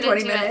you for Couldn't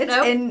 20 do it. minutes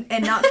Nope.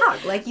 and not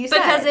talk, like you said.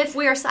 Because if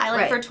we are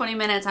silent Right. for 20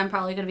 minutes, I'm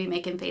probably going to be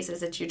making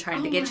faces at you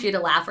trying to Oh get my you to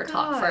laugh or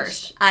talk gosh.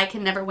 first. I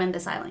can never win the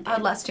silent I would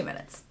game. last 2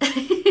 minutes.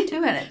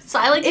 2 minutes.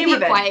 Silent If game or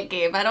even. quiet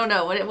game? I don't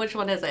know. Which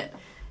one is it?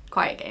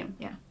 Quiet game.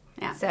 Yeah.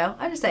 Yeah. So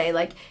I just say,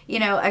 like,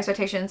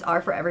 expectations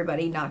are for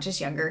everybody, not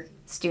just younger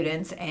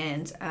students,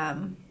 and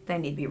they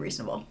need to be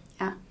reasonable.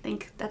 Yeah, I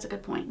think that's a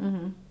good point.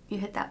 You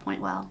hit that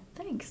point well.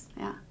 Thanks.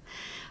 Yeah.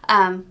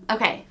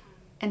 Okay.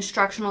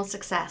 Instructional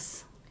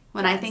success.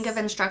 When I think Yes.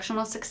 of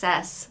instructional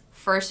success,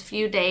 first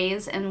few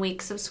days and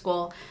weeks of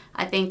school,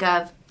 I think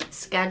of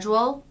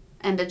schedule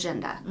and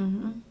agenda.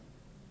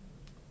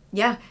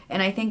 Yeah,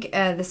 and I think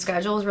the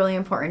schedule is really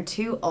important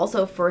too,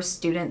 also for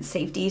student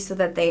safety, so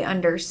that they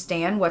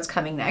understand what's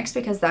coming next,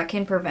 because that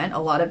can prevent a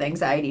lot of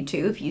anxiety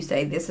too. If you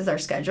say, this is our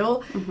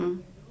schedule,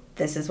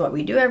 this is what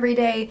we do every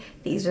day,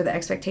 these are the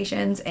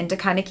expectations, and to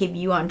kind of keep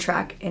you on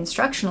track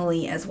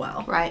instructionally as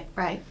well.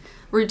 Right.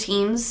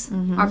 Routines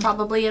are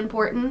probably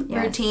important.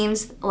 Yes.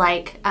 Routines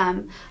like,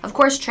 of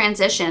course,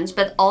 transitions,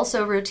 but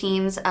also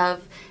routines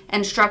of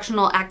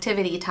instructional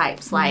activity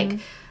types like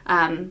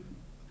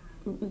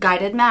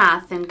guided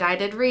math and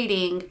guided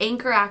reading,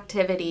 anchor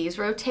activities,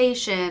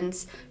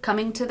 rotations,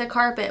 coming to the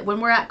carpet.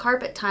 When we're at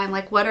carpet time,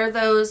 like what are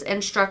those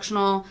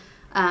instructional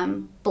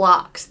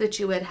blocks that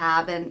you would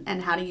have,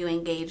 and how do you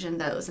engage in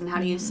those, and how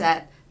do you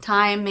set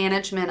time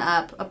management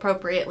up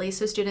appropriately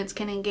so students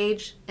can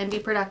engage and be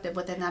productive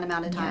within that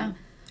amount of time.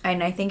 Yeah.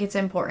 And I think it's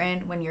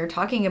important when you're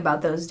talking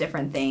about those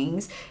different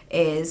things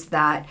is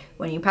that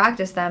when you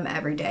practice them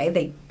every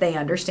day, they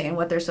understand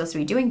what they're supposed to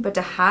be doing, but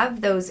to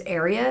have those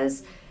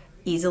areas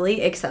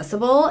easily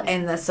accessible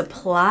and the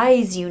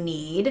supplies you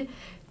need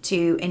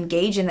to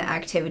engage in the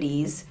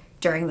activities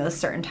during those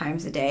certain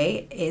times a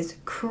day is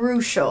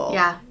crucial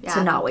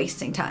to not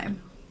wasting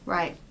time.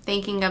 Right.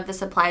 Thinking of the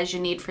supplies you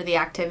need for the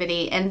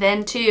activity, and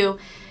then too,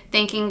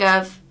 thinking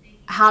of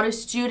how do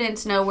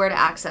students know where to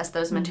access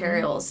those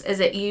materials? Is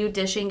it you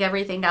dishing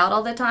everything out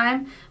all the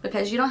time?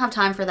 Because you don't have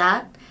time for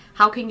that.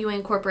 How can you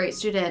incorporate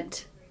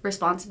student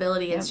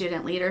responsibility and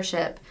student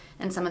leadership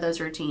in some of those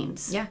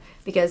routines? Yeah,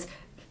 because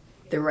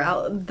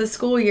throughout the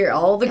school year,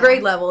 all the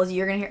grade levels,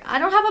 you're going to hear, I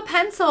don't have a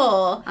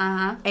pencil.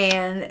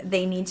 And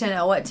they need to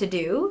know what to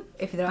do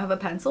if they don't have a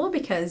pencil,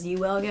 because you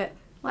will get,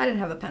 well, I didn't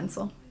have a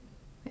pencil.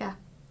 Yeah.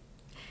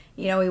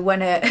 You know, we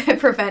want to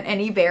prevent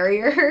any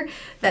barrier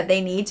that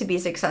they need to be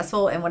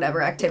successful in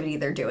whatever activity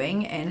they're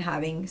doing, and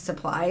having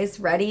supplies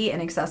ready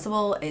and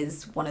accessible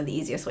is one of the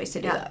easiest ways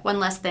to do that. One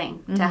less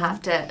thing to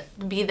have to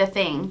be the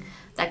thing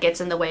that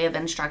gets in the way of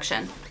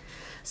instruction.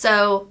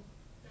 So,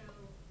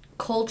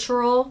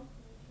 culture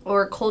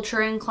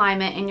and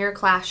climate in your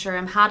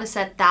classroom, how to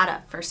set that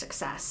up for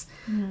success.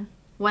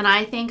 When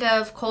I think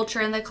of culture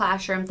in the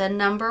classroom, the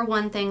number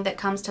one thing that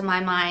comes to my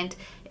mind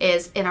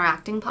is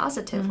interacting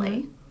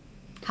positively.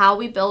 How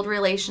we build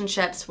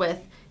relationships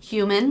with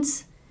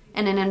humans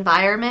in an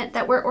environment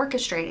that we're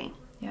orchestrating.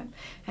 Yeah.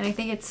 And I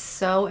think it's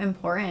so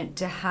important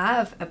to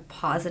have a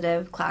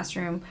positive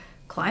classroom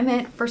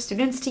climate for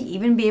students to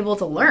even be able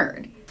to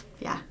learn.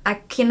 Yeah. I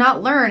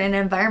cannot learn in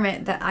an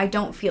environment that I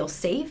don't feel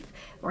safe,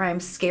 where I'm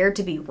scared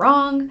to be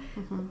wrong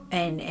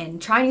and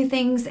try new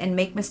things and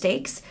make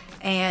mistakes.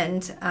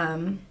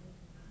 And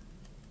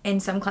in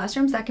some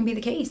classrooms, that can be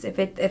the case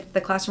if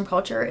the classroom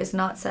culture is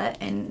not set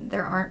and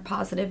there aren't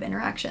positive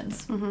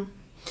interactions.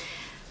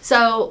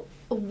 So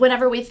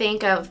whenever we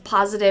think of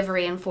positive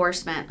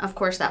reinforcement, of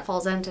course that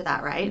falls into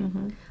that, right?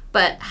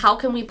 But how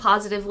can we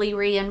positively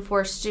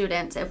reinforce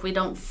students if we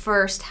don't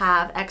first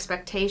have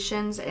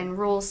expectations and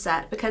rules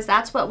set? Because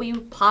that's what we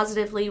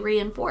positively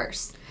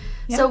reinforce.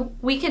 So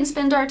we can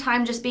spend our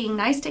time just being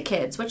nice to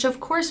kids, which of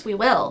course we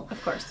will.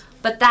 Of course.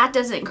 But that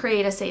doesn't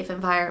create a safe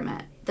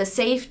environment. The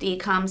safety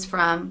comes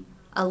from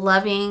a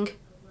loving,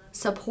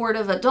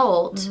 supportive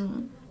adult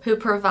who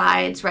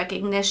provides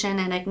recognition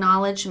and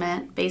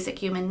acknowledgement, basic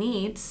human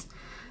needs.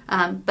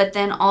 But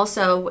then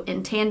also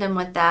in tandem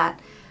with that,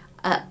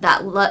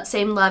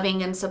 same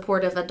loving and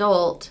supportive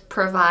adult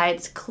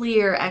provides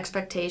clear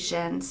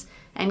expectations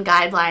and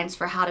guidelines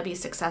for how to be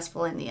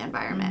successful in the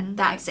environment.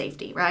 That's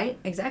safety, right?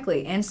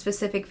 Exactly. And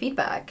specific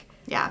feedback.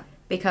 Yeah.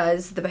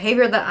 Because the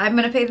behavior that I'm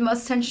going to pay the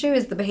most attention to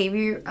is the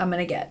behavior I'm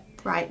going to get.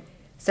 Right.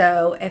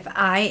 So if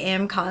I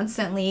am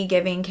constantly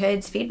giving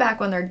kids feedback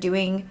when they're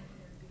doing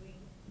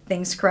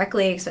things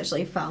correctly,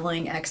 especially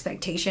following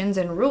expectations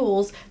and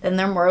rules, then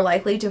they're more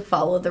likely to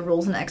follow the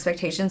rules and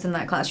expectations in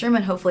that classroom,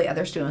 and hopefully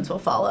other students will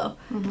follow.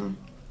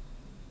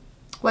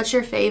 What's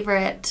your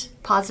favorite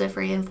positive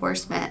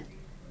reinforcement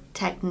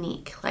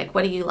technique? Like,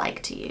 what do you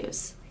like to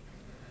use?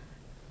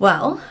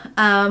 Well,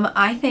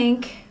 I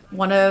think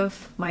one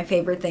of my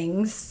favorite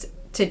things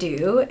to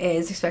do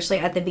is, especially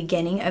at the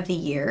beginning of the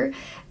year,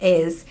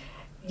 is,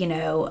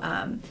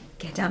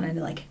 get down and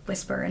like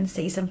whisper and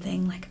say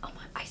something like, oh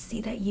my, I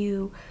see that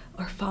you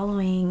are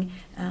following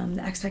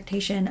the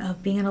expectation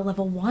of being on a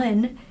level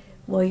 1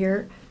 while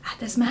you're at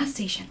this math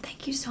station.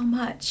 Thank you so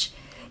much.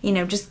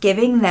 Just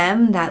giving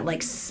them that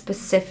like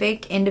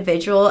specific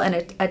individual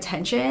and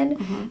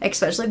attention,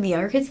 especially the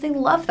younger kids, they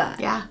love that.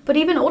 Yeah. But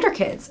even older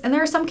kids, and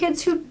there are some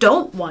kids who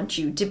don't want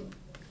you to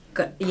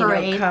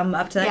come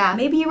up to them. Yeah.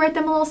 Maybe you write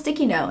them a little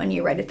sticky note and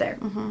you write it there.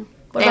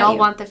 They all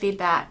want the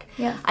feedback.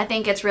 Yeah. I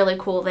think it's really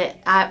cool that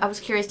I was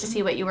curious to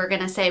see what you were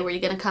going to say. Were you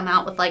going to come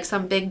out with like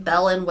some big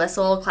bell and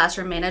whistle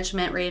classroom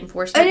management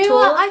reinforcement tool?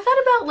 I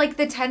thought about like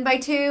the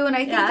 10x2, and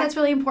I think that's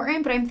really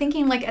important, but I'm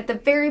thinking like at the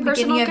very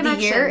beginning of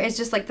the year is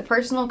just like the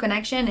personal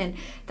connection, and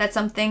that's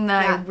something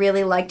that I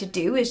really like to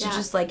do is to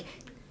just like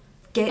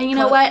get. And you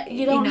know what?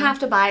 You don't have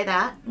to buy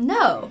that.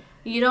 No.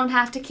 You don't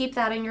have to keep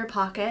that in your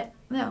pocket.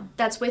 No.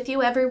 That's with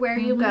you everywhere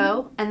you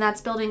go, and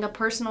that's building a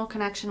personal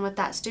connection with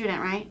that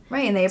student, right?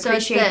 Right, and they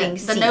appreciate being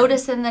seen. The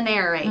notice and the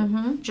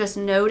narrate. Just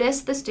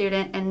notice the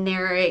student and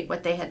narrate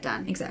what they had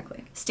done.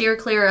 Exactly. Steer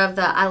clear of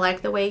the, I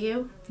like the way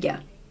you.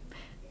 Yeah.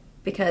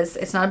 Because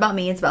it's not about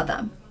me, it's about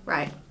them.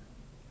 Right.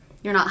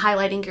 You're not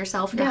highlighting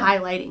yourself, you're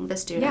highlighting the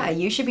student. Yeah,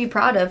 you should be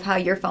proud of how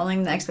you're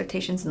following the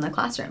expectations in the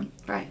classroom.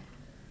 Right.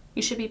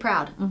 You should be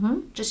proud.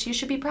 Just you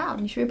should be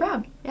proud. You should be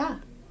proud. Yeah.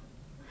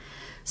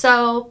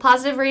 So,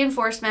 positive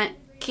reinforcement,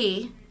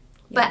 key.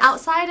 But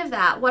outside of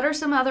that, what are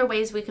some other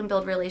ways we can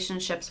build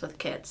relationships with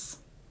kids?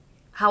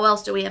 How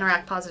else do we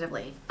interact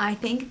positively? I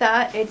think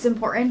that it's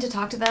important to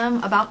talk to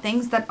them about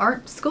things that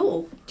aren't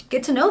school. To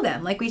get to know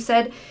them. Like we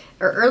said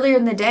earlier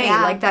in the day,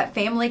 like that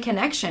family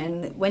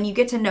connection. When you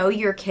get to know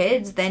your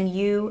kids, then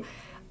you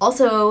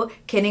also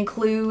can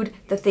include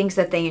the things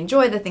that they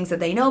enjoy, the things that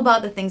they know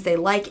about, the things they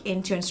like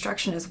into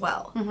instruction as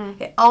well.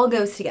 It all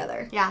goes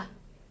together. Yeah.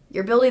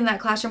 You're building that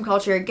classroom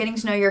culture, getting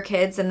to know your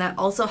kids, and that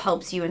also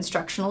helps you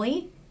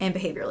instructionally and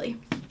behaviorally.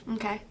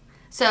 Okay.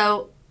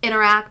 So,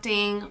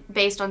 interacting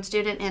based on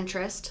student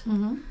interest.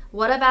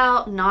 What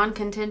about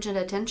non-contingent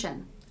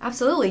attention?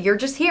 Absolutely. You're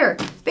just here.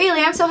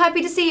 Bailey, I'm so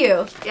happy to see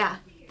you. Yeah.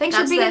 Thanks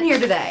for being here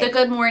today. The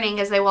good morning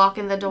as they walk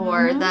in the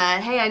door. The,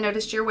 hey, I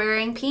noticed you're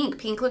wearing pink.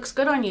 Pink looks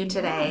good on you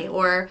today.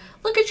 Or,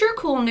 look at your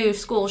cool new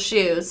school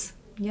shoes.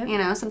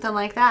 Yep. Something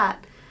like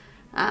that.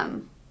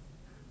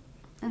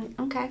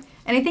 Okay.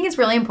 And I think it's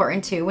really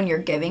important, too, when you're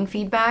giving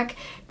feedback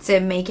to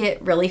make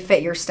it really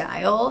fit your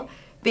style.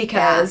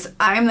 Because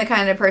I'm the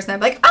kind of person I'm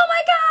like, oh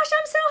my gosh,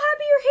 I'm so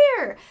happy you're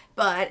sure.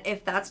 But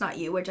if that's not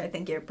you, which I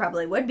think it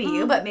probably would be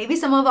you, but maybe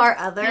some of our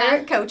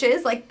other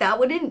coaches, like that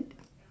wouldn't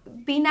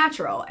be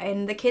natural,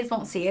 and the kids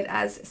won't see it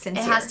as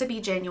sincere. It has to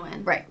be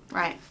genuine. Right.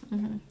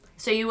 Mm-hmm.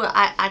 So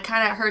I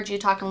kind of heard you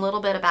talking a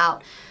little bit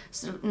about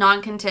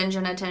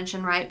non-contingent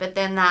attention, right? But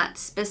then that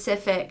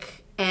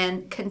specific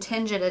and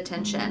contingent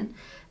attention,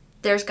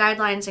 there's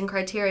guidelines and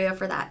criteria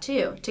for that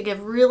too. To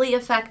give really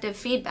effective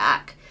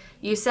feedback,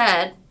 you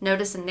said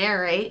notice and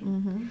narrate,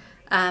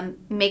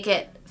 make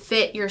it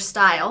fit your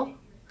style.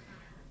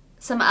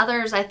 Some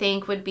others I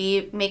think would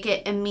be make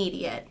it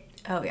immediate.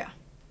 Oh, yeah.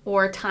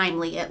 Or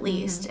timely at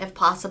least, if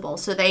possible.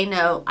 So they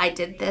know I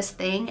did this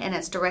thing and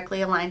it's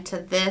directly aligned to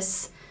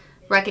this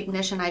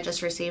recognition I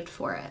just received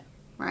for it,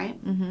 right?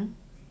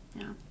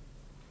 Yeah.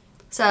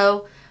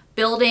 So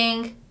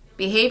building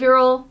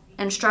behavioral,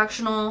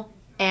 instructional,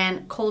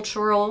 and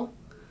cultural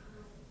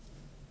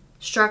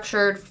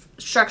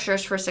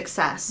structures for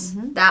success.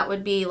 That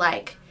would be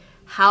like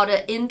how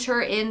to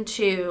enter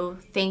into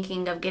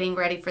thinking of getting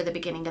ready for the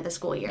beginning of the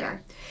school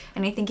year.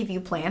 And I think if you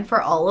plan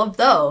for all of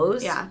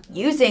those,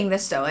 using the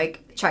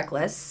Stoic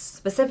checklist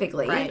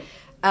specifically,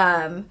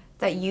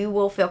 that you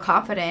will feel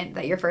confident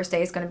that your first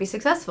day is going to be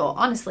successful.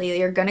 Honestly,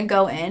 you're going to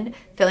go in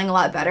feeling a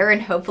lot better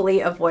and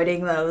hopefully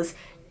avoiding those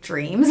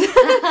dreams,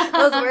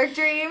 those work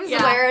dreams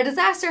where a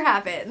disaster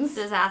happens.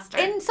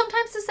 And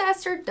sometimes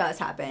disaster does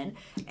happen.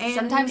 And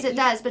sometimes it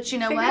does, but you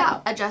know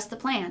what? Adjust the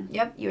plan.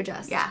 Yep, you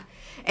adjust. Yeah.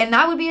 And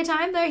that would be a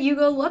time that you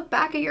go look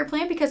back at your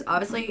plan, because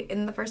obviously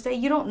in the first day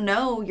you don't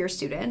know your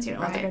students, you don't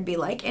know what they're going to be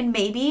like, and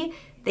maybe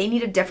they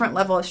need a different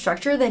level of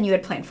structure than you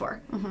had planned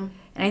for. And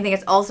I think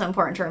it's also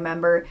important to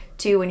remember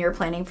too, when you're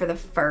planning for the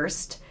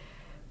first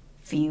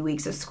few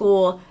weeks of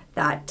school,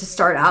 that to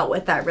start out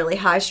with that really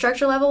high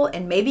structure level,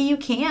 and maybe you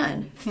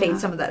can fade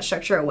some of that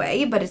structure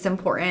away, but it's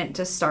important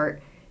to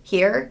start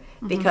here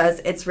because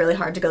it's really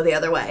hard to go the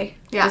other way.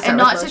 Yeah, and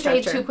not to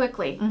fade too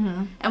quickly.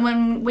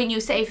 And when you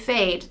say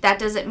fade, that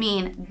doesn't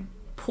mean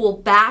pull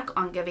back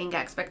on giving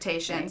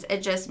expectations.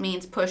 It just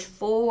means push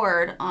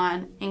forward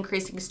on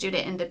increasing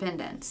student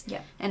independence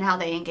and how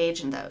they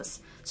engage in those.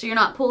 So you're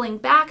not pulling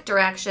back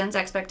directions,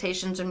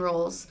 expectations, and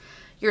rules.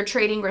 You're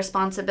trading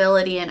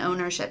responsibility and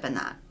ownership in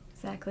that.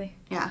 Exactly.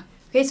 Yeah.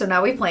 Okay, so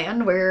now we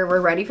planned. We're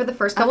ready for the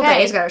first couple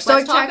days. Got our Stoic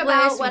Let's talk checklist.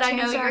 about what I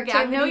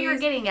know you're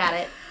getting at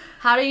it.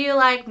 How do you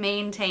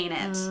maintain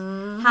it?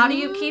 How do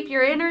you keep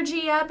your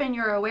energy up and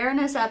your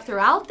awareness up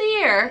throughout the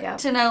year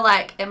to know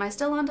am I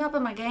still on top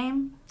of my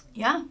game?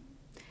 Yeah.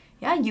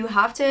 Yeah, you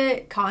have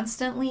to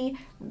constantly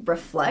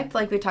reflect,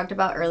 like we talked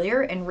about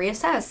earlier, and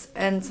reassess.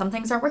 And some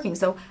things aren't working.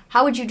 So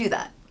how would you do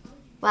that?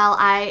 Well,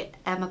 I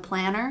am a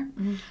planner,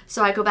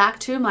 so I go back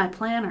to my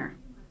planner.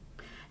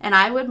 And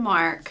I would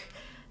mark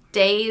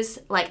days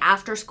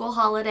after school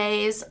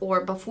holidays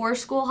or before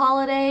school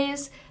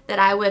holidays that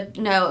I would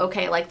know,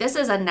 okay, this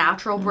is a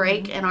natural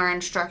break in our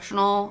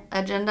instructional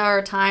agenda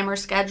or time or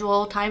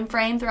schedule, time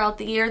frame throughout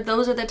the year.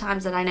 Those are the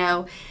times that I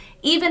know,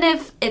 even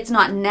if it's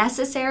not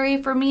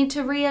necessary for me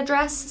to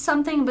readdress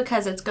something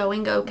because it's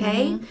going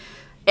okay,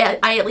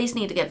 I at least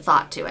need to give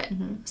thought to it.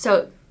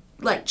 So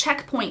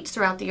checkpoints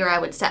throughout the year I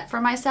would set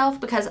for myself,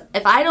 because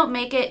if I don't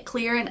make it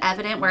clear and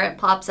evident where it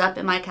pops up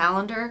in my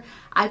calendar,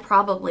 I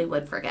probably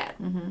would forget.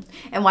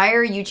 And why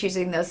are you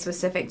choosing those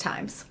specific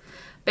times?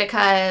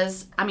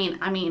 Because I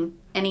mean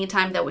any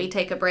time that we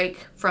take a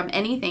break from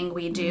anything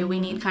we do, we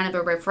need kind of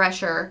a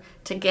refresher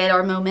to get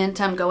our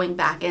momentum going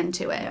back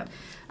into it.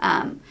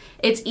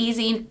 It's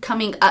easy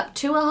coming up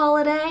to a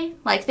holiday.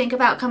 Think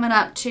about coming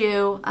up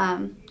to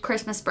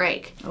Christmas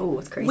break. Oh,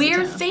 it's crazy.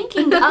 We're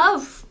thinking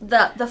of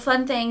the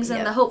fun things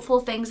and the hopeful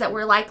things that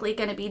we're likely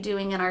going to be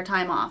doing in our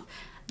time off.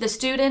 The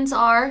students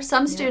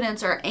some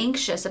students are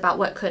anxious about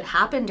what could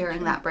happen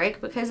during that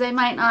break because they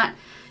might not,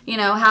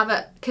 have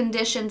a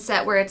condition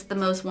set where it's the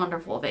most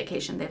wonderful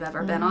vacation they've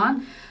ever been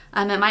on.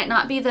 It might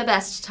not be the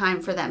best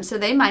time for them. So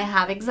they might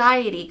have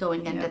anxiety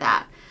going into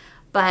that.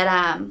 But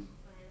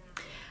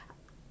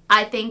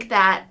I think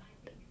that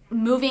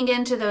moving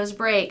into those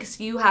breaks,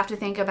 you have to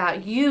think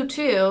about you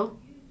too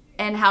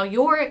and how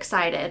you're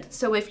excited.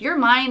 So if your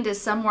mind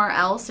is somewhere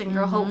else and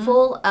you're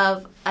hopeful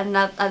of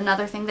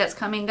another thing that's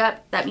coming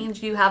up, that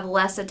means you have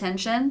less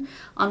attention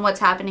on what's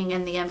happening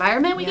in the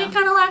environment. We get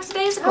kind of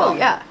lackadaisical. Oh,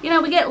 yeah.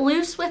 We get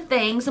loose with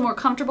things. The more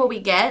comfortable we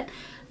get,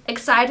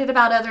 excited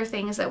about other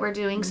things that we're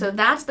doing. So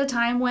that's the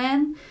time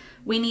when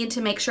we need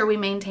to make sure we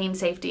maintain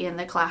safety in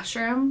the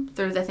classroom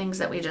through the things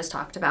that we just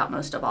talked about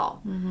most of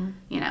all.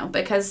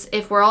 Because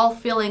if we're all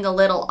feeling a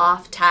little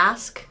off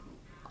task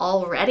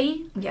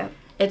already,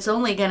 it's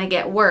only going to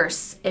get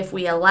worse if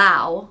we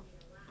allow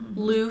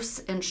loose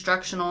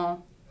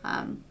instructional,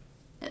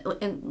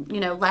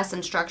 less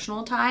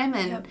instructional time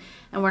and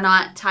we're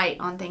not tight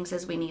on things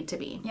as we need to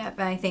be. Yeah,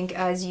 but I think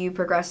as you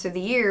progress through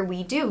the year,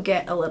 we do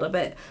get a little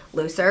bit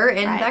looser,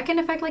 and that can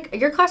affect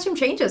your classroom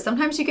changes.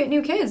 Sometimes you get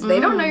new kids.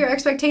 They don't know your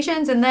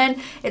expectations, and then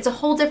it's a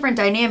whole different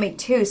dynamic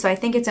too. So I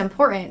think it's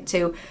important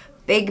to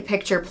big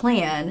picture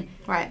plan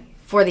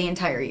for the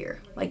entire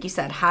year. Like you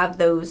said, have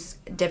those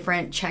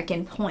different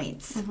check-in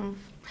points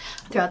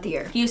throughout the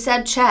year. You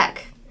said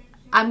check.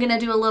 I'm going to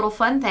do a little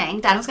fun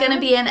thing. That's Okay. going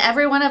to be in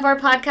every one of our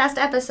podcast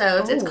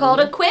episodes. It's Ooh. called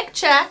a quick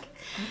check.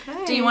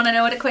 Okay. Do you want to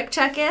know what a quick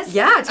check is?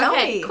 Yeah, tell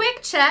Okay, me.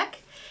 quick check.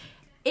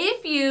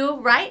 If you,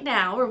 right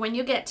now, or when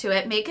you get to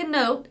it, make a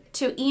note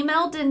to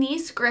email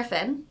Denise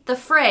Griffin the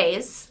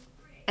phrase,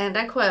 and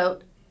I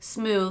quote,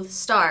 smooth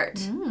start,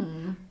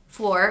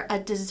 for a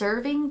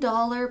deserving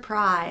dollar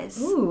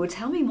prize. Ooh,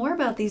 tell me more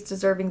about these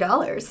deserving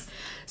dollars.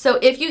 So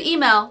if you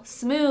email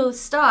smooth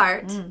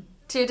start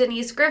to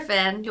Denise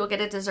Griffin, you'll get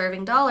a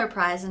deserving dollar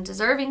prize. And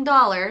deserving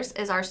dollars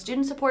is our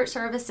student support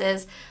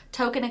services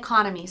token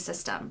economy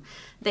system.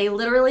 They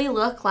literally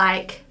look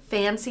like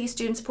fancy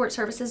student support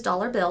services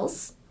dollar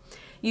bills.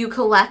 You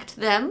collect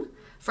them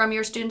from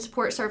your student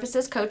support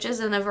services coaches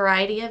in a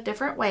variety of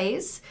different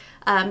ways.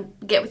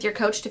 Get with your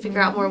coach to figure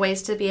out more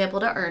ways to be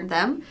able to earn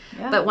them.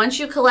 Yeah. But once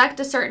you collect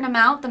a certain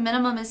amount, the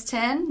minimum is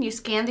 10, you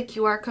scan the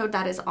QR code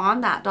that is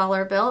on that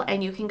dollar bill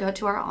and you can go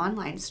to our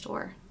online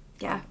store.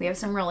 Yeah, we have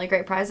some really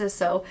great prizes,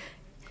 so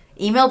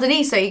email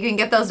Denise so you can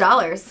get those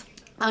dollars.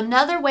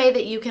 Another way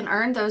that you can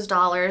earn those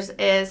dollars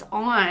is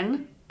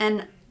on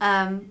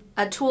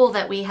a tool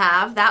that we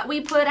have that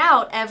we put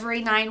out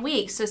every 9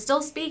 weeks. So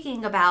still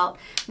speaking about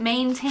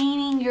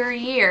maintaining your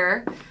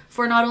year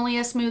for not only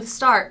a smooth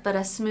start, but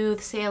a smooth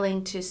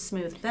sailing to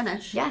smooth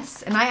finish.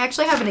 Yes, and I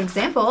actually have an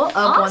example of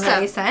one that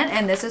Awesome. we sent,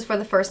 and this is for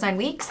the first 9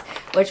 weeks,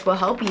 which will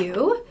help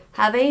you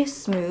have a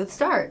smooth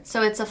start.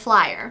 So it's a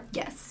flyer.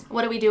 Yes.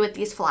 What do we do with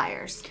these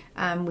flyers?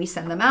 We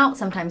send them out.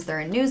 Sometimes they're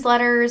in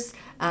newsletters.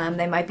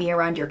 They might be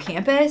around your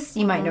campus.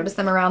 You might notice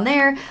them around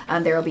there.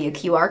 There will be a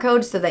QR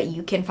code so that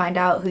you can find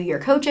out who your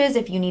coach is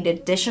if you need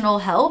additional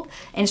help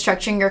in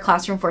structuring your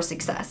classroom for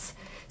success.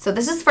 So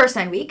this is the first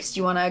 9 weeks. Do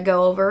you want to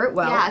go over it?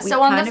 Well, Yeah, we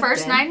so on kind the of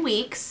first did. 9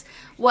 weeks,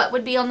 what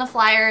would be on the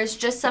flyer is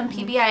just some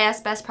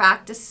PBIS best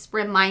practice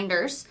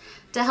reminders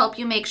to help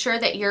you make sure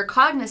that you're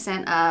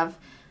cognizant of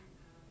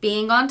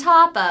being on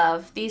top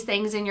of these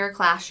things in your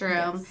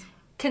classroom, Yes.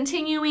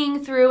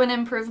 continuing through an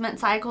improvement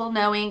cycle,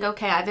 knowing,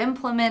 okay, I've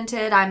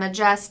implemented, I'm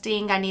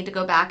adjusting, I need to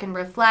go back and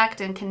reflect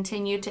and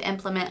continue to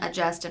implement,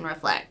 adjust, and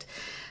reflect.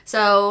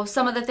 So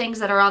some of the things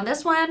that are on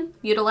this one,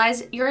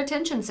 utilize your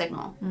attention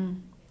signal.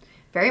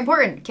 Very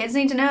important. Kids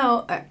need to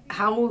know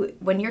how,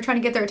 when you're trying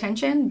to get their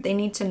attention, they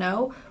need to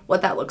know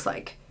what that looks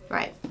like.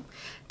 Right.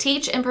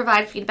 Teach and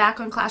provide feedback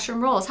on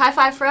classroom rules. High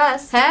five for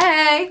us.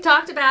 Hey!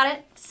 Talked about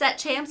it. Set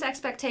CHAMPS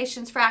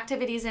expectations for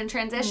activities and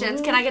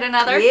transitions. Can I get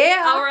another?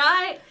 Yeah. All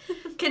right.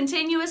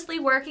 Continuously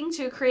working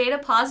to create a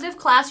positive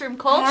classroom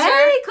culture.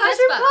 Hey,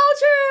 classroom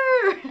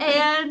Crispa. culture!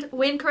 And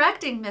when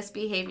correcting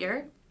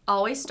misbehavior,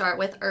 always start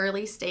with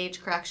early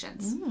stage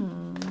corrections.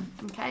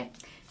 Okay.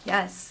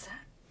 Yes.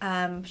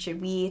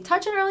 Should we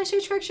touch on early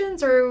stage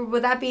corrections, or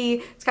would that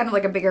be, it's kind of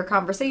like a bigger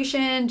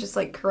conversation, just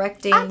like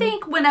correcting? I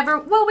think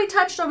we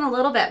touched on a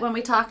little bit when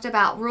we talked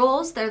about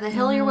rules. They're the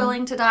hill you're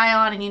willing to die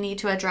on, and you need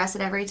to address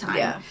it every time.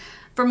 Yeah.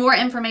 For more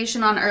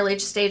information on early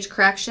stage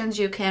corrections,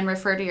 you can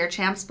refer to your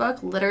CHAMPS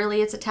book.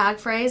 Literally, it's a tag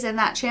phrase in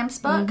that CHAMPS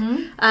book.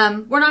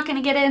 We're not going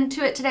to get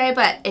into it today,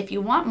 but if you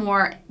want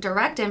more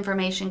direct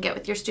information, get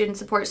with your student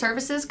support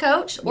services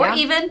coach, or Yeah.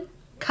 even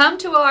come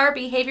to our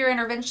behavior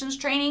interventions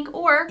training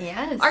or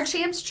Yes. our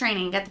CHAMPS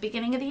training at the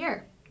beginning of the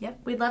year. Yep.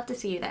 We'd love to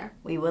see you there.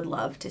 We would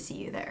love to see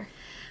you there.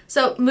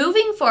 So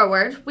moving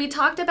forward, we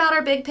talked about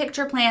our big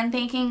picture plan,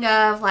 thinking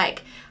of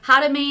like how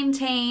to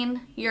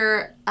maintain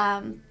your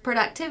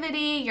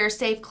productivity, your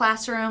safe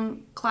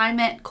classroom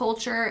climate,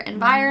 culture,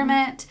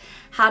 environment,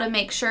 how to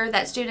make sure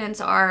that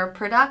students are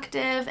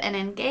productive and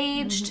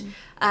engaged,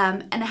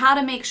 and how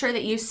to make sure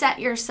that you set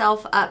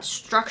yourself up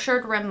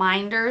structured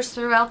reminders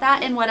throughout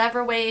that in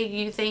whatever way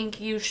you think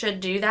you should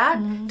do that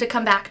to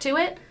come back to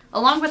it,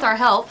 along with our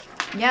help.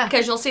 Yeah.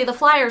 Because you'll see the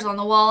flyers on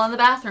the wall in the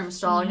bathroom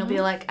stall, and you'll be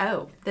like,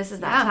 oh, this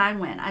is that Yeah. time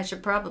when I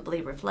should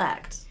probably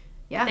reflect.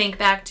 Yeah. Think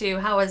back to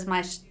how is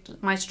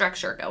my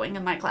structure going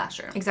in my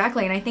classroom.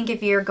 Exactly. And I think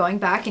if you're going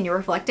back and you're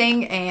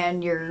reflecting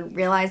and you're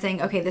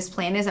realizing, okay, this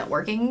plan isn't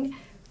working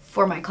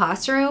for my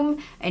classroom,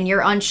 and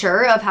you're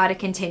unsure of how to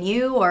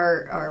continue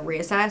or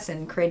reassess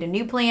and create a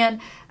new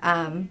plan,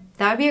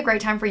 that would be a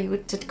great time for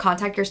you to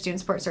contact your student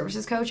support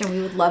services coach, and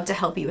we would love to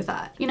help you with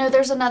that. You know,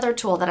 there's another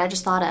tool that I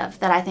just thought of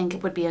that I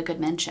think would be a good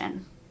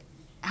mention.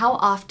 How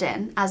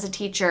often, as a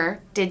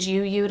teacher, did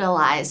you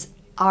utilize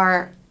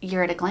our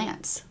year at a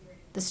glance?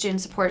 The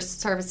student support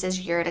services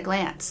year at a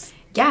glance.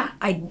 Yeah,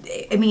 I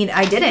mean,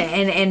 I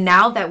didn't. And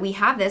now that we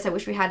have this, I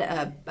wish we had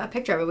a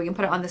picture of it. We can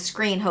put it on the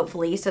screen,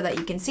 hopefully, so that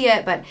you can see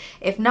it. But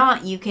if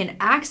not, you can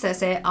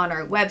access it on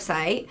our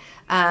website.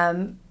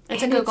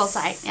 It's a Google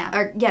site,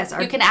 yeah. Yes.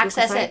 You can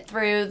access it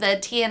through the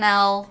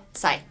TNL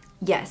site.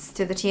 Yes,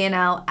 to the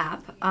TNL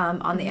app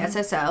on the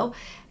SSO.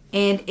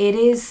 And it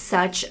is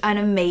such an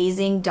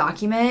amazing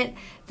document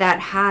that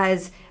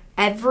has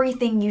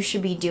everything you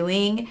should be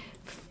doing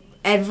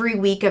every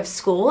week of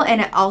school.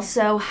 And it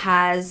also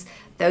has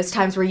those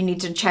times where you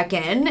need to check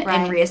in Right.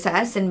 and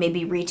reassess and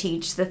maybe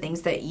reteach the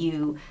things that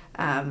you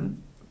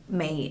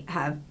may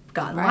have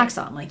gotten Right. lax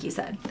on, like you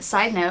said.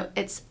 Side note,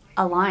 it's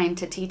aligned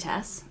to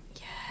T-TESS.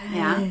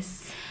 Yeah.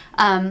 Yes.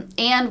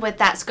 And with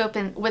that scope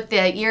and with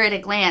the year at a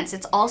glance,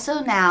 it's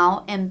also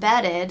now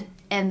embedded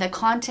in the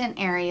content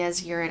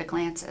areas year at a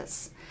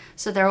glances.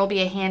 So there will be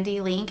a handy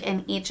link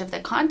in each of the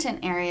content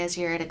areas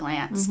year at a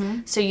glance.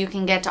 So you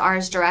can get to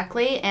ours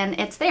directly and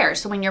it's there.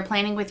 So when you're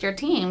planning with your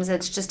teams,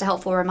 it's just a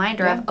helpful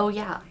reminder of, oh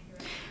yeah.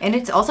 And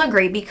it's also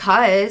great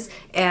because,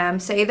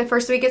 say the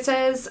first week it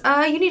says,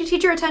 you need to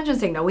teach your attention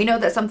signal. We know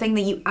that's something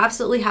that you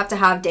absolutely have to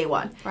have day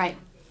one. Right.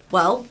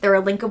 Well, there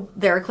are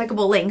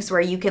clickable links where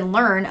you can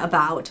learn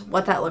about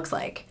what that looks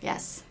like.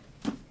 Yes.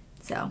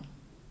 So.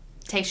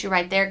 Takes you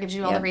right there, gives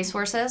you all the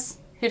resources.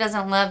 Who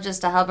doesn't love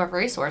just a hub of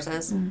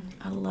resources?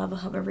 I love a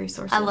hub of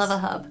resources. I love a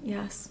hub.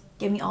 Yes.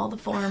 Give me all the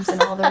forms and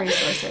all the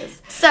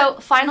resources. So,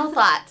 final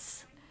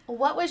thoughts.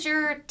 What was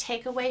your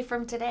takeaway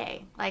from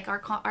today? Like our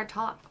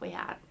talk we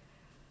had.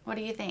 What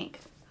do you think?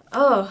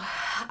 Oh,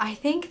 I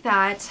think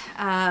that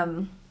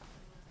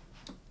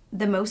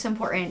the most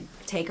important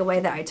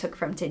takeaway that I took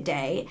from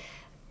today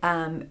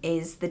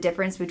is the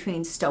difference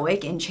between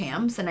Stoic and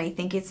Champs. And I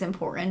think it's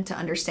important to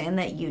understand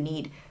that you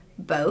need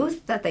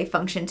both, that they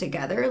function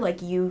together. Like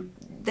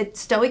the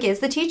Stoic is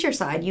the teacher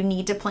side. You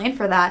need to plan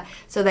for that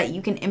so that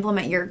you can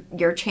implement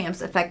your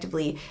Champs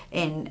effectively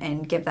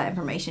and give that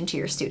information to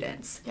your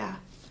students. Yeah.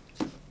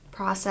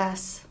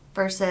 Process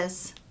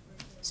versus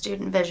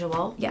student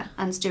visual. Yeah.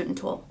 And student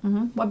tool.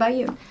 What about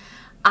you?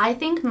 I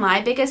think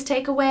my biggest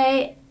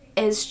takeaway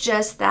is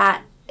just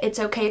that it's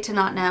okay to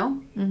not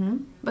know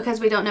because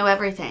we don't know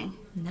everything.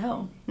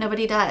 No.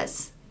 Nobody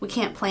does. We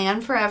can't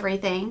plan for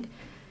everything.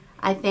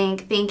 I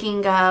think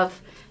thinking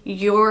of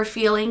your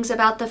feelings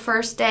about the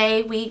first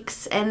day,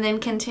 weeks, and then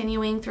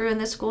continuing through in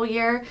the school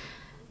year.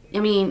 I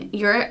mean,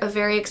 you're a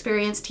very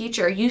experienced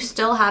teacher. You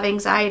still have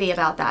anxiety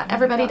about that.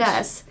 Everybody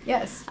does.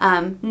 Yes.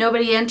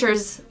 Nobody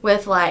enters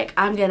with like,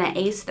 I'm going to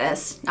ace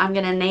this. I'm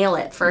going to nail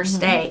it first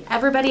day.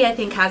 Everybody, I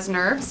think, has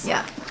nerves.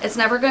 Yeah. It's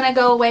never going to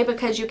go away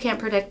because you can't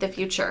predict the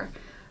future.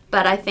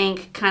 But I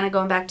think, kind of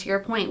going back to your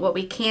point, what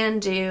we can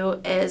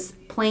do is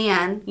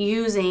plan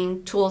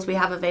using tools we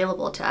have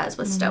available to us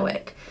with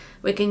Stoic.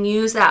 We can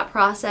use that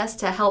process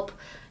to help,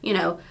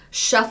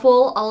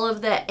 shuffle all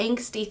of the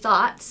angsty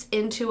thoughts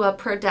into a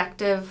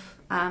productive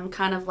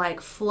kind of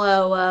like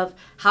flow of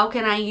how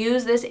can I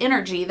use this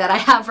energy that I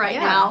have right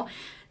now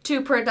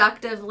to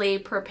productively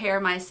prepare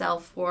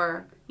myself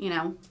for,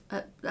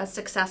 a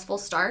successful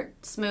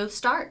start, smooth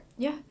start.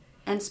 Yeah.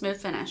 And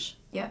smooth finish.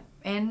 Yeah.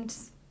 And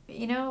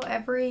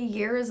every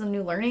year is a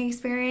new learning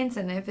experience,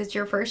 and if it's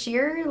your first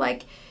year,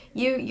 like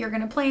you're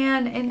gonna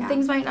plan and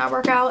things might not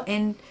work out,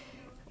 and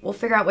we'll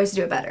figure out ways to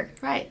do it better.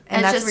 Right.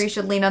 And that's where you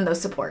should lean on those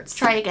supports.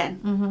 Try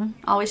again.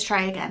 Always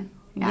try again.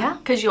 Yeah.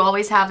 Because you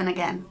always have an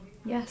again.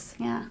 Yes.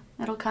 Yeah.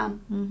 It'll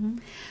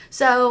come.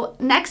 So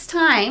next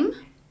time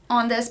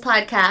on this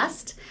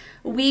podcast,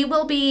 we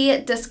will be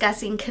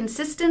discussing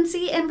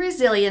consistency and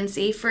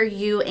resiliency for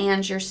you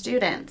and your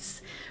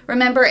students.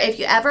 Remember, if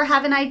you ever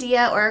have an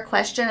idea or a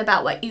question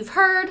about what you've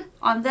heard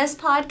on this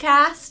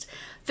podcast,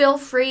 feel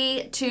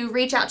free to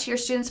reach out to your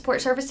Student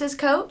Support Services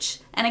coach.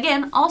 And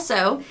again,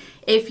 also,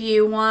 if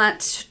you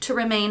want to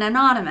remain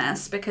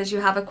anonymous because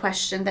you have a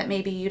question that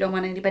maybe you don't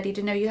want anybody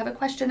to know you have a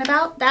question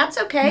about, that's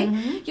okay.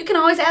 You can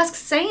always ask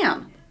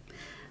Sam.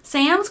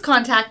 Sam's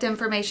contact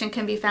information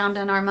can be found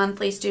in our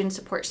monthly Student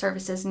Support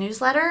Services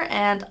newsletter,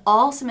 and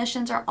all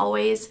submissions are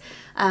always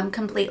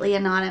completely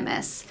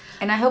anonymous.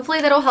 And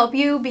hopefully that'll help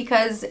you,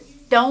 because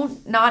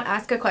don't not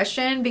ask a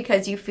question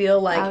because you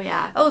feel like,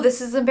 oh, this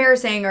is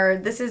embarrassing or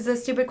this is a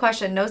stupid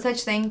question. No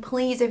such thing.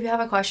 Please, if you have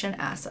a question,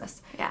 ask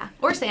us. Yeah.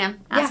 Or Sam.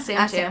 Ask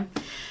Sam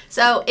too.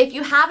 So if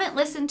you haven't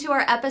listened to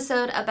our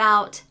episode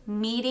about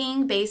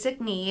meeting basic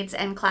needs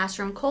and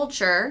classroom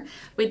culture,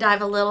 we dive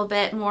a little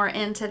bit more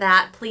into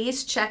that.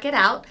 Please check it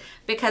out,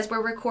 because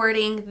we're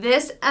recording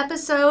this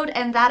episode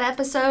and that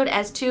episode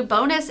as 2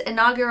 bonus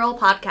inaugural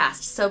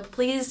podcasts. So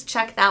please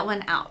check that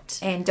one out.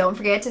 And don't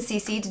forget to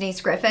CC Denise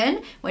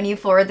Griffin. When you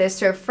forward this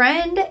to a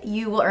friend,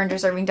 you will earn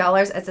deserving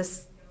dollars as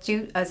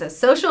a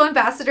social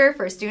ambassador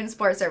for Student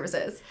Support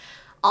Services.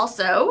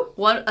 Also,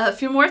 a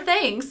few more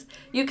things.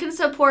 You can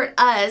support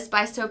us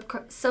by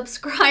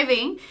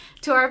subscribing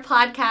to our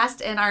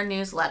podcast and our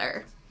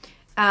newsletter.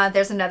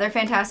 There's another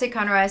fantastic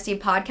Conroe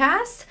ISD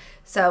podcast,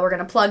 so we're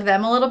going to plug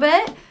them a little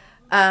bit.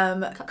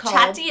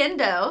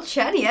 Chattiendo.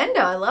 Chattiendo,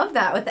 I love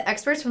that. With the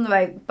experts from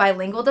the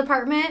bilingual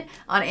department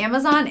on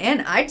Amazon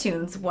and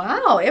iTunes.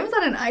 Wow,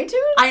 Amazon and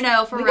iTunes? I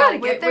know, for we real. We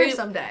gotta get there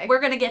someday.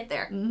 We're gonna get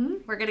there.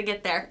 We're gonna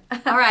get there.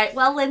 All right.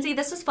 Well, Lindsay,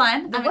 this was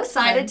fun. I'm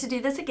excited to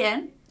do this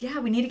again. Yeah,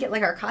 we need to get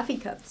like our coffee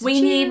cups. We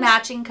need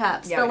matching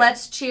cups. So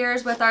let's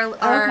cheers with our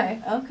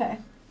Okay.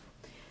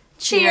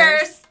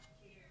 Cheers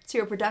to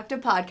a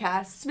productive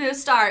podcast. Smooth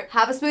start.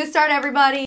 Have a smooth start, everybody.